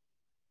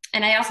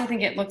I also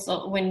think it looks,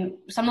 when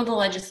some of the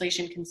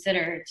legislation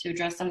considered to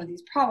address some of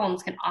these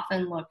problems can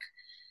often look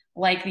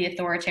like the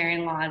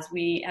authoritarian laws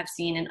we have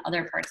seen in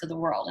other parts of the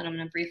world. And I'm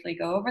going to briefly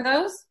go over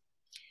those.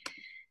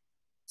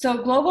 So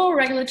global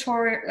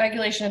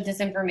regulation of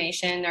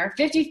disinformation, there are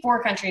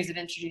 54 countries that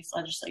have introduced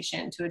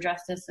legislation to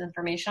address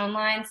disinformation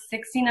online.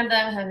 16 of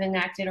them have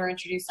enacted or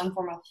introduced some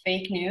form of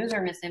fake news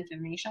or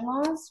misinformation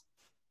laws.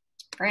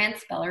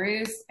 France,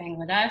 Belarus,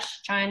 Bangladesh,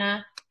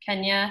 China,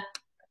 Kenya,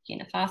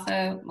 Burkina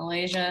Faso,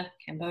 Malaysia,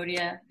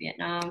 Cambodia,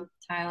 Vietnam,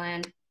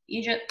 Thailand,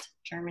 Egypt,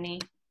 Germany,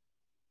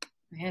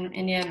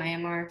 India,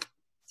 Myanmar,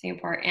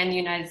 Singapore, and the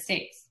United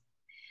States.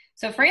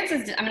 So France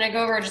is, I'm going to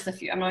go over just a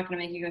few. I'm not going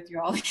to make you go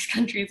through all these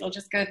countries. I'll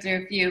just go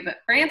through a few. But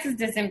France's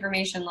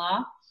disinformation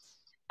law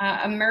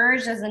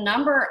emerged as a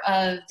number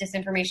of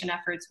disinformation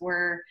efforts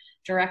were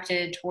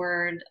directed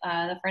toward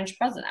the French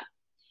president.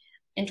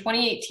 In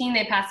 2018,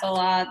 they passed a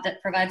law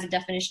that provides a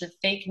definition of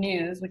fake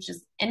news, which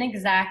is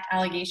inexact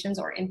allegations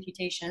or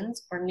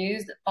imputations or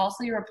news that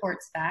falsely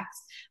reports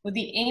facts with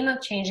the aim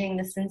of changing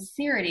the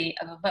sincerity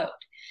of a vote.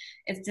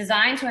 It's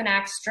designed to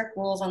enact strict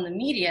rules on the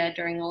media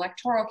during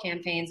electoral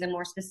campaigns, and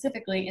more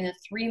specifically in the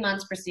 3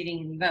 months preceding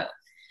any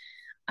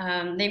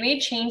vote. They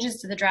made changes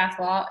to the draft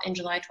law in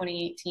July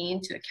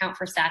 2018 to account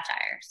for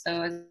satire.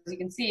 So as you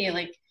can see,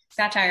 like,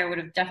 satire would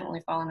have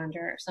definitely fallen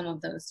under some of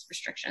those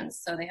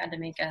restrictions, so they had to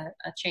make a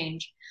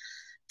change.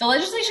 The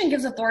legislation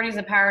gives authorities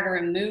the power to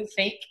remove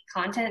fake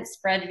content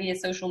spread via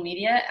social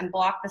media and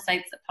block the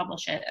sites that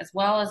publish it, as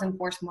well as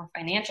enforce more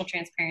financial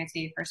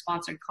transparency for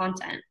sponsored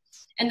content.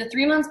 And the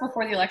 3 months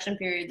before the election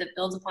period, that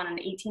builds upon an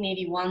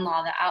 1881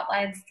 law that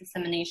outlines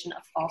dissemination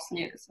of false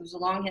news. There's a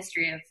long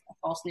history of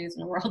false news in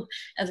the world,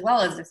 as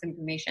well as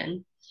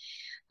disinformation.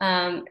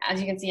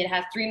 As you can see, it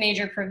has 3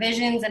 major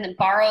provisions, and it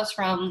borrows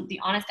from the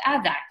Honest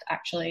Ads Act,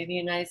 actually, in the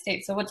United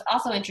States. So what's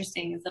also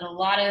interesting is that a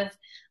lot of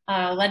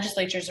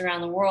legislatures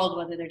around the world,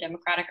 whether they're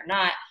Democratic or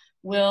not,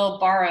 will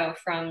borrow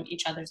from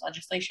each other's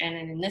legislation.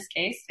 And in this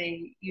case,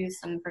 they use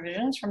some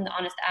provisions from the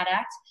Honest Ad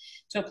Act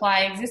to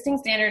apply existing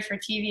standards for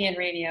TV and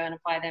radio and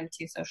apply them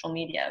to social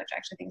media, which I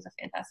actually think is a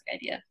fantastic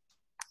idea.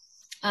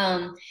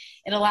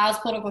 It allows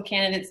political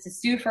candidates to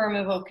sue for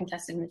removal of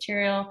contested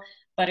material.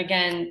 But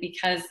again,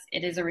 because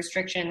it is a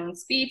restriction on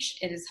speech,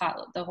 it is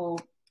the whole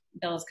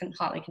bill is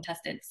hotly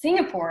contested.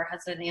 Singapore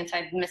has an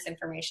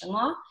anti-misinformation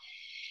law.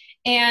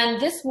 And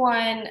this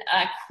one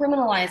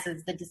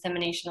criminalizes the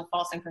dissemination of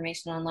false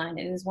information online.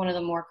 It is one of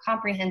the more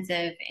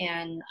comprehensive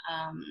and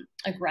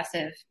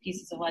aggressive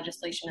pieces of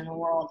legislation in the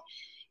world.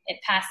 It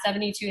passed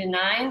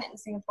 72-9 in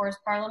Singapore's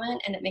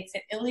parliament, and it makes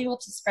it illegal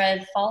to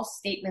spread false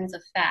statements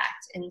of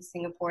fact in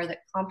Singapore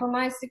that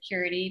compromise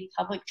security,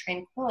 public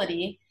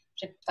tranquility,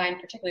 which I find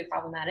particularly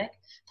problematic,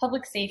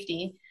 public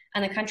safety,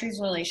 and the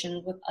country's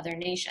relations with other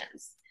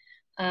nations.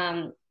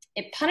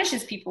 It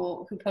punishes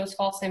people who post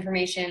false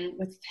information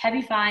with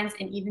heavy fines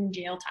and even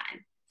jail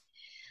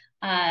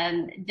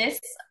time. This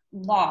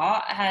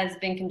law has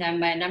been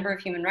condemned by a number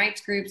of human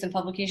rights groups and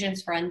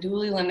publications for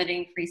unduly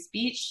limiting free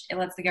speech. It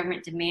lets the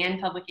government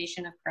demand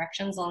publication of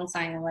corrections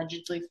alongside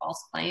allegedly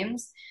false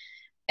claims.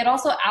 It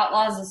also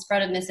outlaws the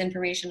spread of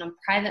misinformation on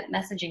private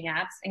messaging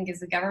apps and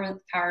gives the government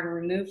the power to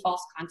remove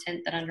false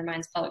content that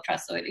undermines public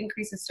trust. So it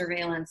increases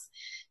surveillance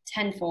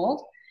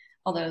tenfold,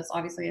 although it's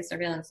obviously a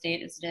surveillance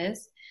state as it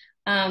is.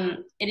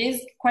 It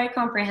is quite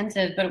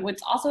comprehensive, but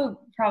what's also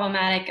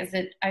problematic is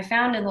that I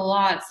found in the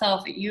law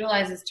itself, it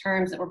utilizes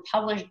terms that were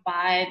published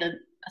by the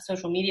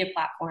social media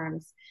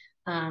platforms,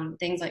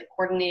 things like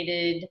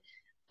coordinated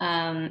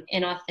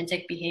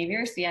inauthentic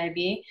behavior,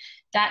 CIB.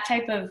 That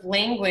type of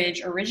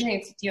language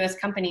originates with US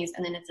companies,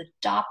 and then it's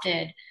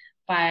adopted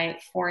by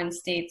foreign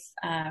states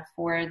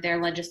for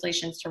their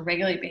legislations to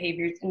regulate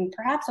behaviors in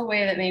perhaps a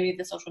way that maybe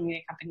the social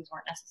media companies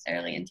weren't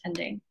necessarily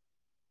intending.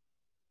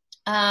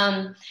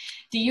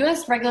 The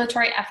US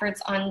regulatory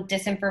efforts on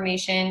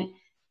disinformation,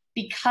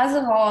 because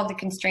of all of the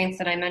constraints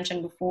that I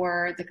mentioned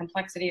before, the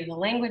complexity of the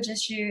language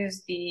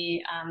issues,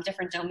 the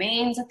different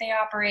domains that they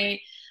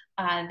operate,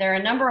 there are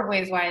a number of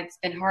ways why it's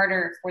been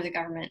harder for the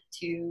government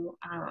to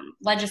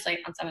legislate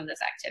on some of this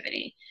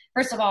activity.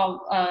 First of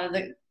all,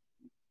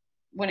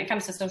 when it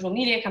comes to social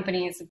media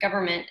companies, the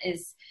government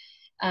is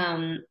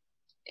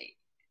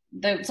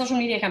the social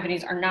media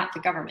companies are not the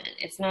government.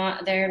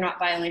 They're not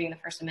violating the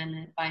First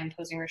Amendment by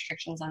imposing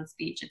restrictions on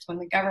speech. It's when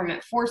the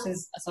government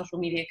forces a social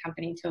media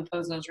company to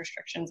impose those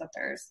restrictions that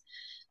there's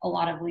a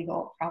lot of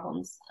legal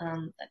problems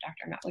that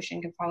Dr. Matt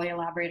Lushin could probably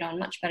elaborate on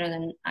much better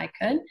than I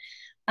could.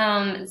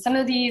 Some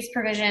of these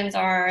provisions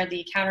are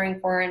the Countering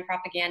Foreign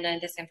Propaganda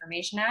and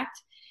Disinformation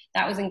Act.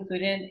 That was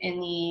included in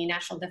the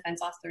National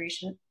Defense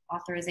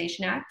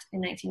Authorization Act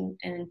in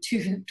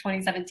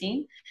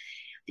 2017.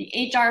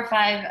 The HR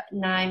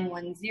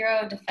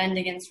 5910, Defend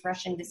Against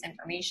Russian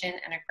Disinformation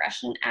and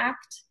Aggression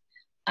Act.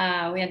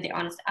 We had the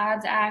Honest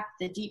Ads Act,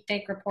 the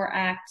Deepfake Report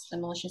Act, the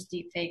Malicious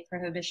Deepfake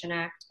Prohibition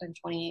Act in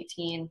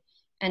 2018,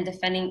 and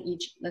Defending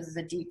Each, this is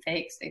a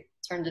deepfake, so they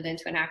turned it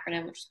into an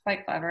acronym, which is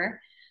quite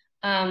clever.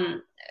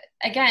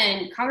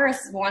 Again,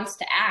 Congress wants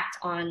to act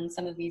on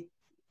some of these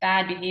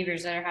bad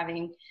behaviors that are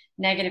having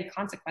negative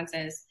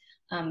consequences,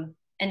 and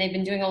they've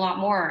been doing a lot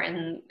more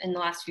in the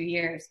last few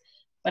years,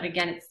 but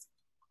again, it's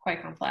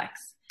quite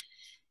complex.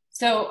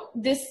 So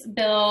this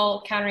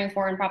bill, Countering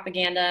Foreign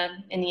Propaganda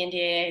in the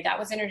NDAA, that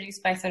was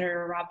introduced by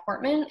Senator Rob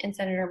Portman and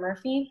Senator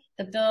Murphy.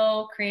 The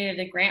bill created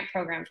a grant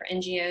program for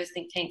NGOs,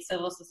 think tanks,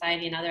 civil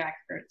society, and other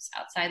experts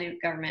outside the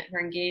government who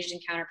are engaged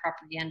in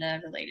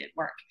counter-propaganda-related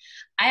work.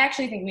 I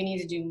actually think we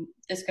need to do,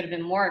 this could have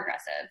been more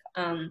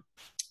aggressive.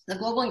 The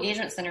Global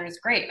Engagement Center is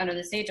great under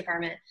the State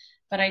Department,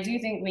 but I do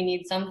think we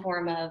need some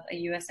form of a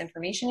U.S.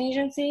 information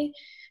agency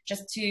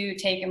just to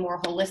take a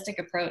more holistic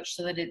approach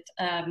so that it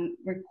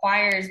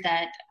requires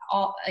that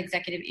all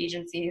executive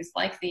agencies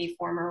like the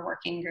former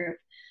working group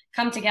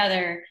come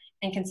together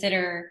and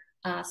consider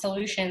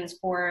solutions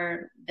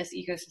for this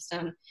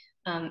ecosystem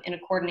in a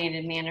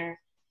coordinated manner.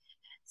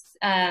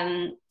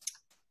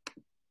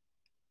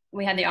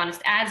 We had the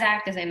Honest Ads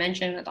Act, as I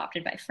mentioned,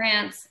 adopted by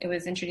France. It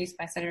was introduced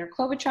by Senator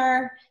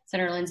Klobuchar,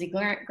 Senator Lindsey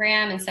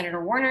Graham, and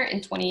Senator Warner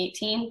in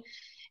 2018.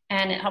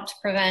 And it helps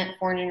prevent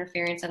foreign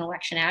interference in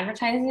election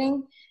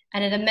advertising.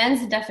 And it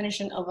amends the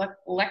definition of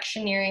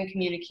electioneering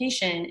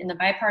communication in the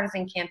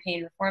Bipartisan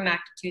Campaign Reform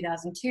Act of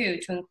 2002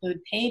 to include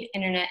paid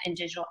internet and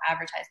digital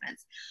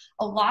advertisements.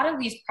 A lot of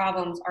these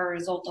problems are a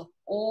result of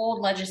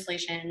old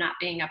legislation not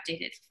being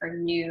updated for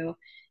new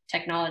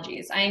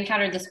technologies. I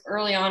encountered this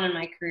early on in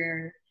my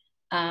career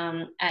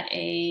at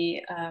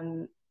a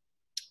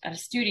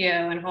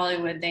studio in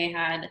Hollywood. They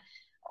had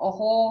a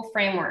whole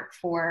framework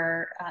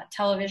for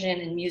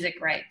television and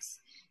music rights,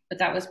 but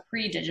that was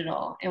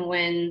pre-digital. And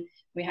when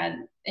we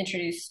had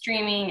introduced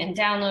streaming and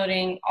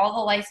downloading, all the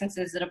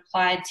licenses that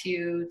applied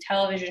to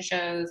television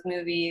shows,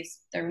 movies,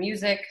 their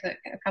music that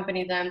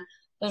accompanied them,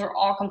 those were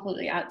all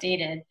completely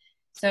outdated.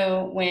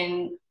 So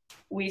when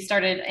we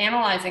started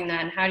analyzing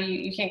that, and how do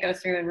you can't go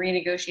through and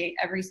renegotiate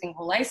every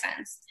single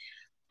license.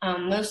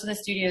 Most of the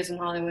studios in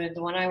Hollywood,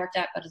 the one I worked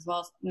at, but as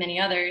well as many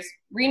others,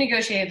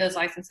 renegotiated those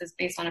licenses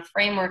based on a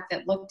framework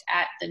that looked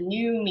at the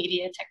new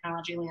media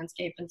technology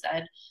landscape and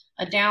said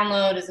a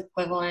download is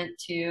equivalent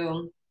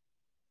to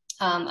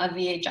a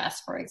VHS,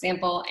 for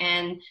example,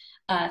 and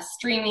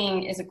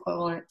streaming is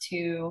equivalent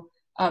to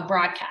a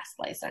broadcast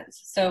license.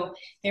 So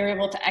they were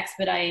able to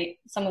expedite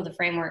some of the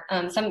framework,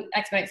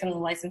 expedite some of the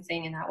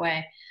licensing in that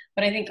way.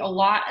 But I think a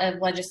lot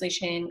of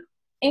legislation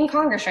in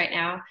Congress right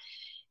now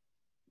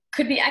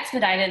could be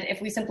expedited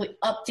if we simply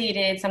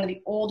updated some of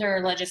the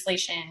older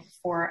legislation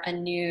for a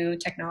new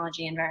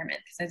technology environment.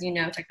 Because as you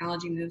know,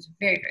 technology moves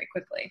very, very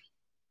quickly.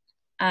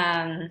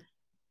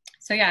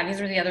 So yeah,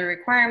 these were the other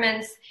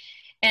requirements.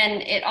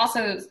 And it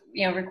also,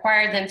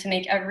 required them to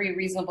make every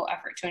reasonable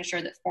effort to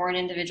ensure that foreign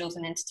individuals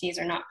and entities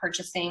are not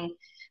purchasing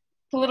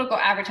political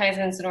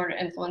advertisements in order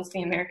to influence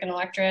the American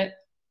electorate.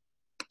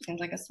 Seems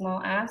like a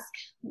small ask,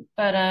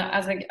 but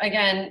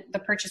again, the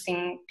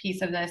purchasing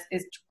piece of this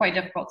is quite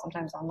difficult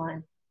sometimes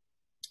online,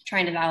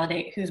 trying to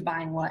validate who's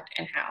buying what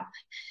and how.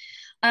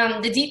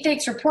 The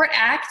Deepfakes Report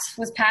Act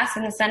was passed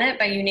in the Senate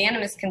by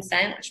unanimous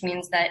consent, which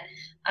means that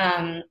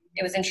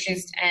it was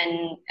introduced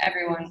and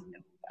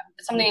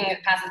something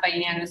that passes by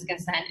unanimous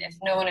consent. If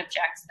no one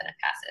objects, then it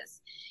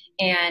passes.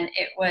 And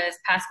it was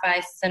passed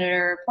by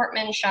Senator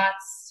Portman,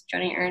 Schatz,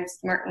 Joni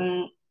Ernst,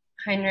 Martin,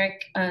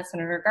 Heinrich,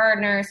 Senator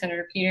Gardner,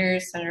 Senator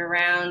Peters, Senator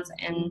Rounds,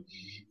 and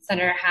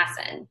Senator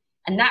Hassan.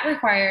 And that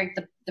required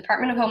the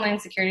Department of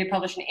Homeland Security to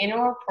publish an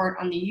annual report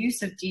on the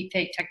use of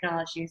deepfake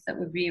technologies that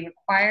would be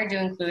required to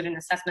include an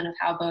assessment of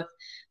how both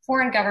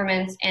foreign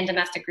governments and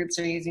domestic groups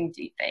are using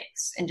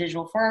deepfakes and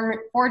digital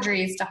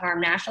forgeries to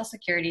harm national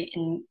security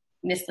and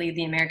mislead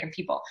the American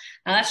people.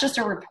 Now that's just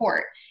a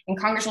report, and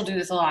Congress will do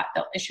this a lot.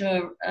 They'll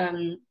issue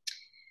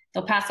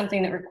they'll pass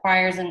something that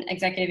requires an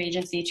executive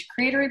agency to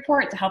create a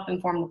report to help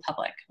inform the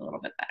public a little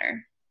bit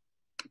better.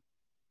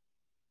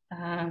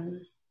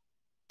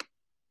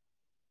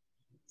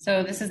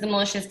 So this is the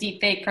Malicious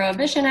Deepfake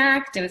Prohibition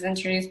Act. It was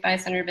introduced by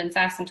Senator Ben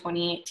Sasse in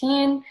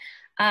 2018.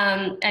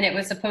 And it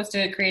was supposed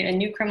to create a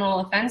new criminal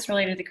offense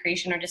related to the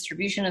creation or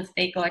distribution of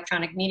fake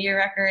electronic media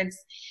records.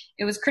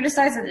 It was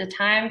criticized at the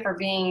time for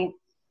being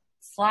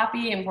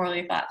sloppy and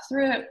poorly thought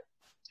through.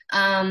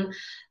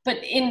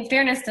 But in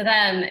fairness to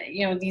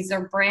them, these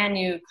are brand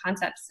new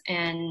concepts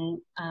and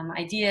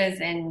ideas,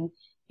 and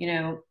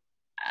there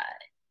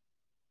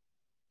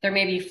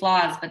may be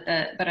flaws,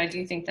 but I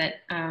do think that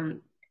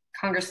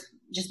Congress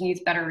just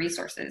needs better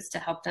resources to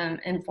help them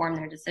inform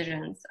their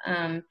decisions.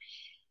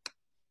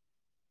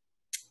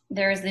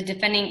 There is the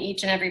Defending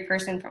Each and Every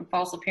Person from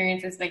False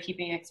Appearances by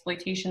Keeping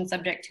Exploitation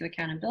Subject to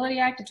Accountability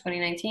Act of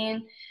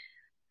 2019.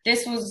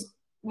 This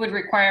would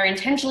require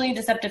intentionally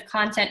deceptive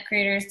content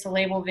creators to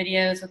label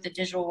videos with a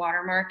digital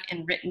watermark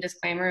and written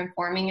disclaimer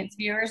informing its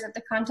viewers that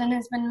the content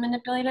has been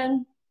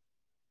manipulated.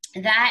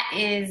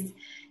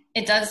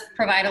 It does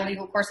provide a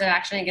legal course of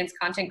action against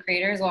content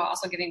creators while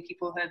also giving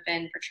people who have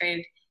been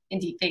portrayed in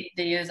deepfake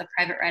videos a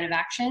private right of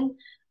action.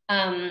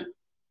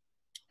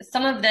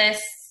 Some of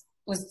this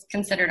was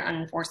considered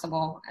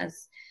unenforceable,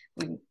 as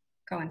we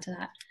go into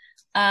that.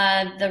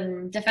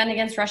 The Defend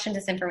Against Russian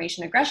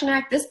Disinformation Aggression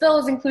Act. This bill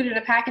has included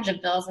a package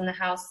of bills in the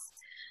House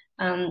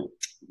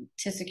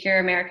to Secure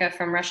America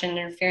from Russian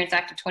Interference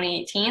Act of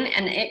 2018,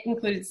 and it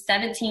included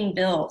 17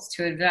 bills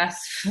to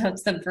address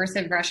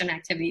subversive Russian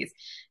activities.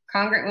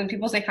 When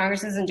people say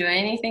Congress isn't doing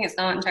anything, it's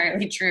not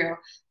entirely true.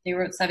 They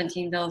wrote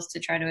 17 bills to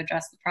try to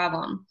address the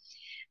problem.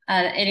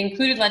 It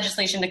included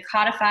legislation to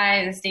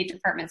codify the State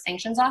Department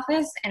Sanctions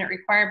Office, and it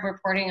required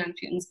reporting on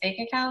Putin's fake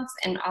accounts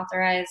and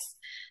authorized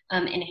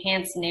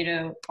enhanced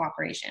NATO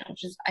cooperation,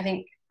 which is, I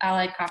think,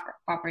 allied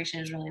cooperation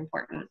is really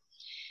important.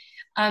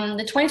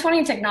 The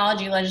 2020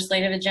 technology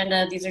legislative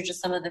agenda, these are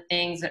just some of the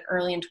things that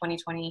early in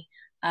 2020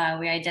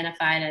 we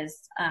identified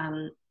as,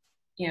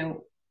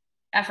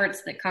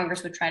 efforts that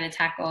Congress would try to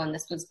tackle, and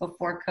this was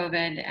before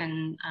COVID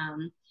and,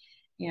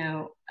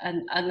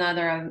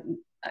 another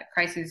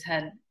crisis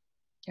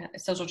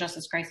social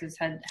justice crisis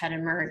had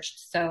emerged.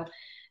 So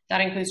that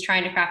includes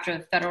trying to craft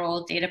a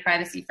federal data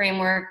privacy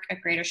framework, a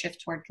greater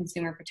shift toward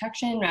consumer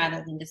protection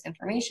rather than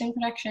disinformation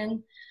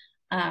protection.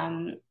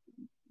 I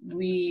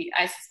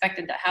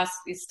suspected that House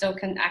is still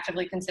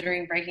actively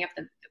considering breaking up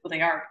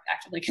they are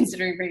actively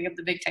considering breaking up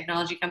the big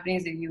technology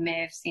companies. You may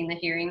have seen the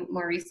hearing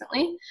more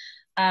recently.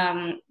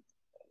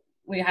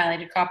 We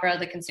highlighted COPRA,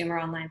 the Consumer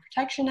Online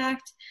Protection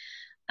Act.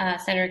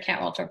 Senator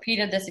Cantwell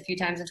torpedoed this a few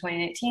times in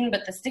 2019,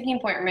 but the sticking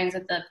point remains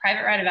that the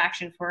private right of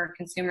action for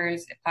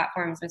consumers if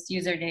platforms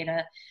misuse their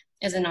data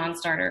is a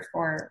non-starter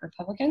for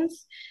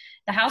Republicans.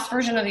 The House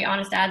version of the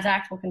Honest Ads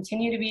Act will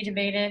continue to be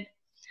debated.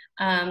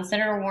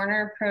 Senator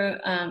Warner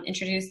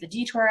introduced the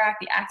Detour Act,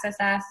 the Access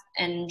Act,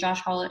 and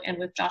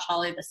with Josh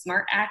Hawley, the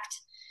SMART Act.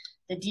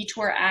 The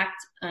Detour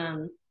Act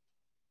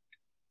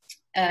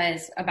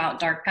is about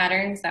dark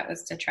patterns. That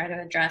was to try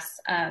to address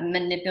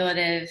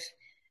manipulative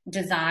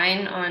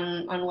design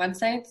on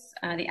websites.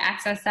 The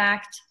Access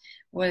Act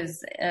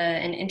was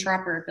an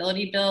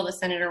interoperability bill. The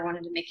senator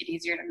wanted to make it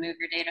easier to move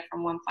your data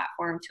from one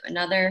platform to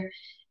another.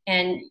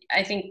 And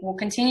I think we'll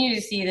continue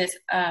to see this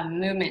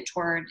movement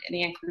toward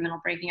the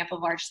incremental breaking up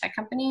of large tech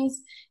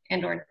companies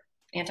and or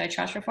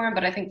antitrust reform.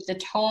 But I think the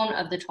tone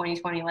of the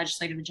 2020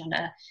 legislative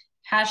agenda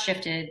has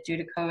shifted due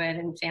to COVID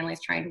and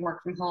families trying to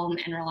work from home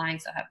and relying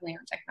so heavily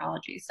on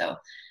technology. So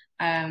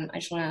I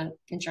just want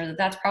to ensure that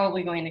that's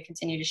probably going to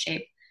continue to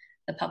shape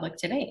the public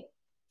debate.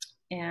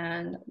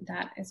 And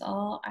that is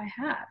all I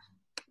have.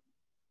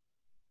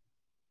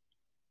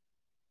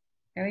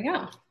 There we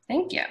go.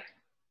 Thank you.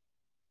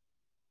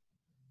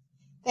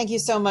 Thank you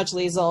so much,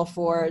 Leisel,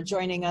 for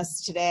joining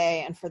us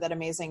today and for that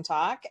amazing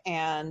talk.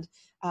 And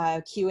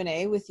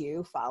Q&A with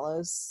you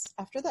follows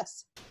after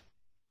this.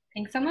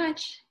 Thanks so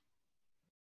much.